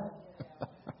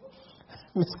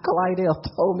 Miss Clydell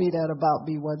told me that about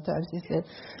me one time. She said,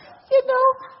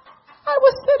 I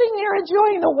was sitting there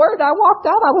enjoying the word. I walked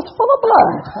out. I was full of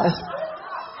blood.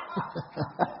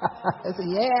 I said,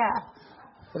 yeah,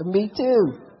 me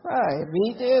too. Right,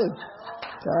 me too.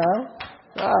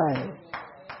 Right.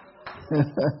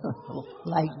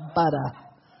 Like butter.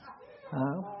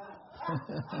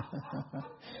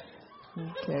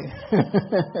 Okay.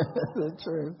 That's the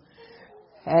truth.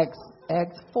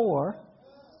 Acts 4.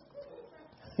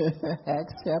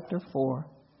 Acts chapter 4.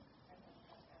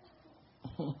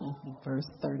 Verse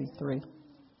 33.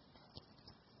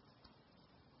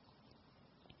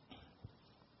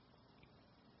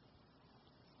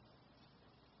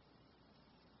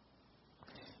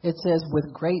 It says,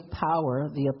 with great power,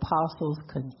 the apostles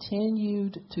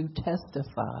continued to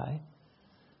testify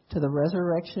to the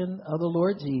resurrection of the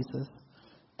Lord Jesus,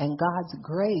 and God's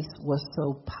grace was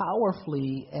so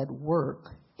powerfully at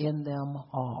work in them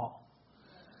all.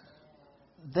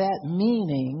 That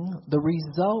meaning the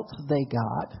results they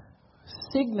got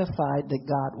signified that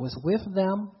God was with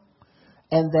them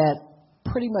and that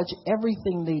pretty much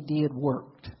everything they did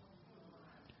worked.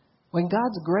 When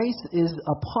God's grace is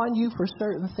upon you for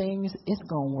certain things, it's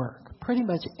going to work. Pretty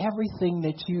much everything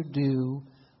that you do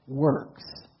works.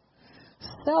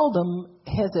 Seldom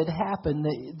has it happened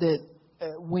that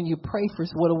when you pray for,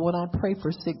 when I pray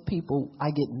for sick people,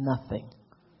 I get nothing.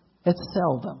 It's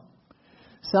seldom.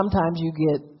 Sometimes you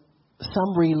get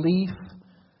some relief,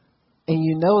 and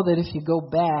you know that if you go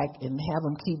back and have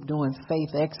them keep doing faith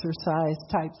exercise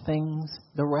type things,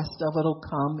 the rest of it will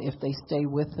come if they stay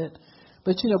with it.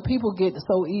 But, people get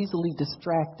so easily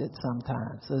distracted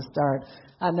sometimes.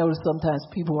 I notice sometimes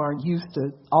people aren't used to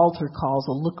altar calls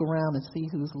or look around and see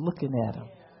who's looking at them.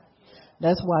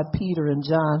 That's why Peter and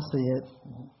John said,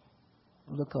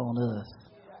 look on us.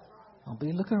 Don't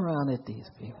be looking around at these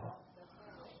people.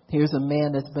 Here's a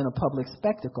man that's been a public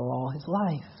spectacle all his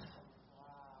life.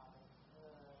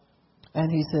 And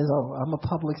he says, I'm a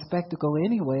public spectacle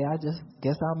anyway. I just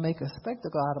guess I'll make a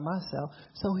spectacle out of myself.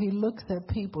 So he looks at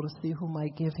people to see who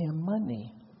might give him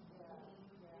money.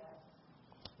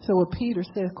 So what Peter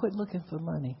says, quit looking for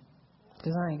money,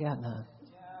 because I ain't got none.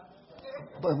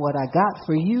 But what I got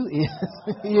for you is,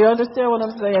 you understand what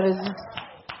I'm saying? Is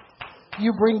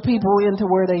you bring people into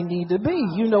where they need to be.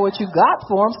 You know what you got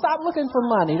for them. Stop looking for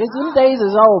money. Them days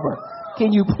is over.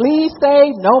 Can you please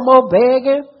say no more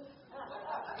begging?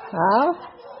 Huh?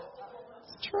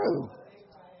 It's true.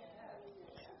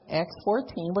 Acts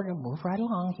 14. We're going to move right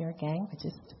along here, gang. We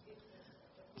just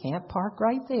can't park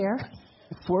right there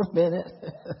for a minute.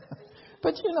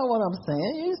 But you know what I'm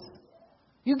saying.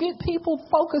 You get people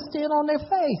focused in on their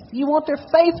faith. You want their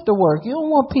faith to work. You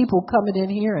don't want people coming in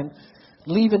here and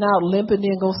leaving out limping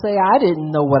and go say, I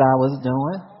didn't know what I was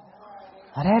doing.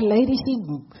 That lady, she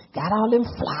got all them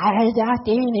flyers out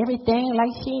there and everything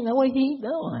like she know what she's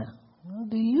doing. Well,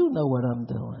 do you know what I'm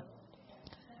doing?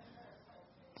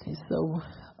 Okay, so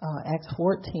Acts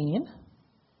 14,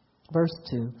 verse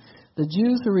 2. The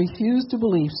Jews who refused to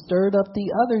believe stirred up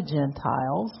the other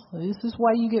Gentiles. This is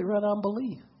why you get run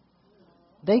unbelief.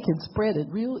 They can spread it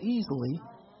real easily.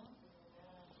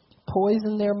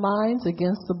 Poison their minds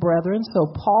against the brethren.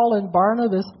 So Paul and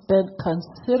Barnabas spent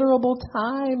considerable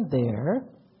time there.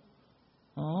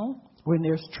 When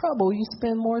there's trouble, you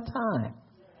spend more time.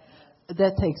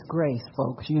 That takes grace,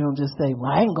 folks. You don't just say,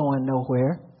 well, I ain't going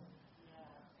nowhere.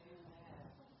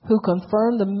 Who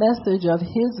confirmed the message of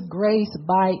his grace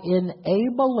by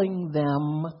enabling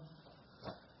them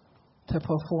to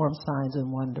perform signs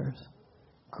and wonders.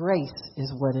 Grace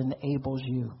is what enables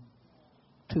you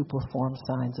to perform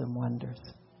signs and wonders.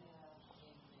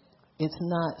 It's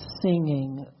not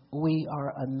singing, we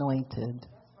are anointed,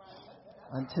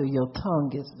 until your tongue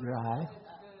gets dry.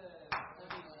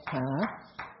 Huh?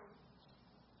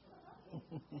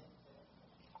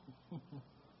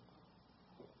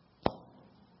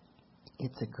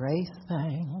 It's a grace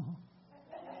thing.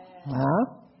 Huh?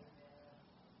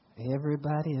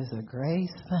 Everybody is a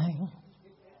grace thing.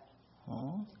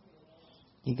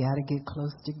 You got to get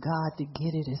close to God to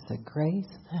get it. It's a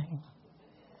grace thing.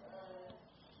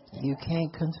 You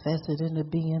can't confess it in the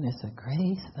being. It's a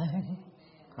grace thing.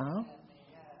 Huh?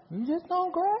 You just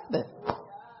don't grab it.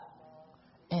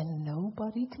 And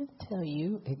nobody can tell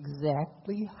you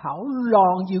exactly how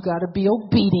long you got to be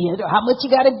obedient or how much you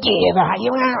got to give or how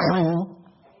you...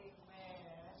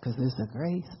 Because it's a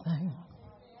grace thing.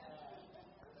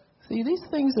 See, these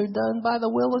things are done by the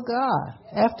will of God,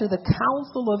 after the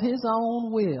counsel of his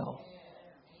own will.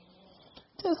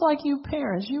 Just like you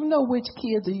parents, you know which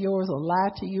kids of yours will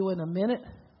lie to you in a minute.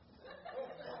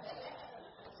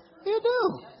 You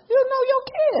do. You know your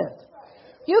kids.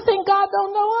 You think God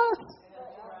don't know us?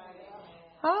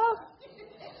 Huh?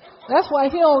 That's why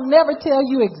he'll never tell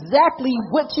you exactly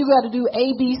what you got to do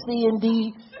A, B, C, and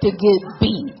D to get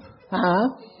B. Huh?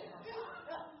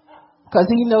 Because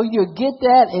he know you'll get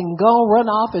that and go run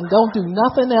off and don't do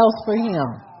nothing else for him.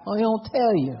 Well, he don't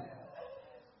tell you.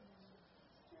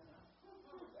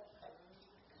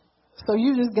 So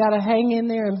you just got to hang in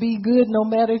there and be good no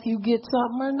matter if you get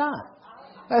something or not.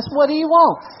 That's what he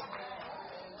wants.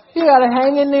 You got to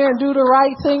hang in there and do the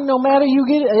right thing no matter you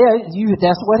get it.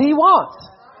 That's what he wants.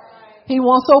 He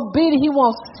wants obedience. He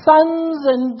wants sons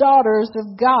and daughters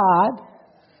of God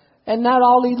and not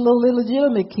all these little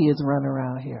illegitimate kids running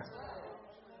around here.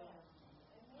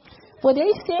 Well,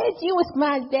 they said you was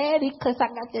my daddy because I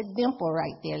got that dimple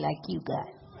right there like you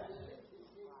got.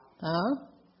 Huh?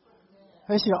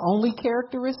 That's your only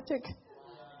characteristic?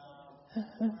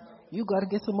 You got to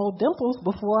get some more dimples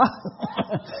before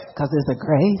because it's a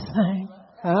grace thing.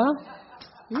 Huh?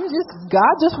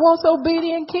 God just wants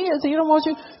obedient kids. He don't want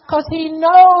you, because he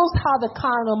knows how the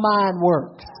carnal mind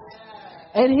works.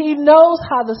 And he knows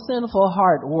how the sinful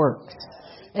heart works.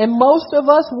 And most of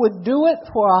us would do it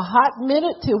for a hot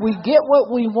minute till we get what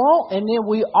we want, and then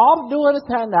we off doing it,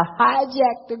 trying to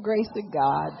hijack the grace of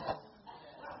God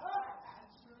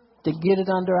to get it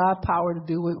under our power to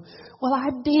do it. Well, I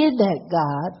did that,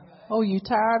 God. Oh, you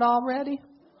tired already?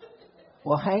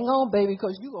 Well, hang on, baby,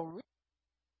 because you're going to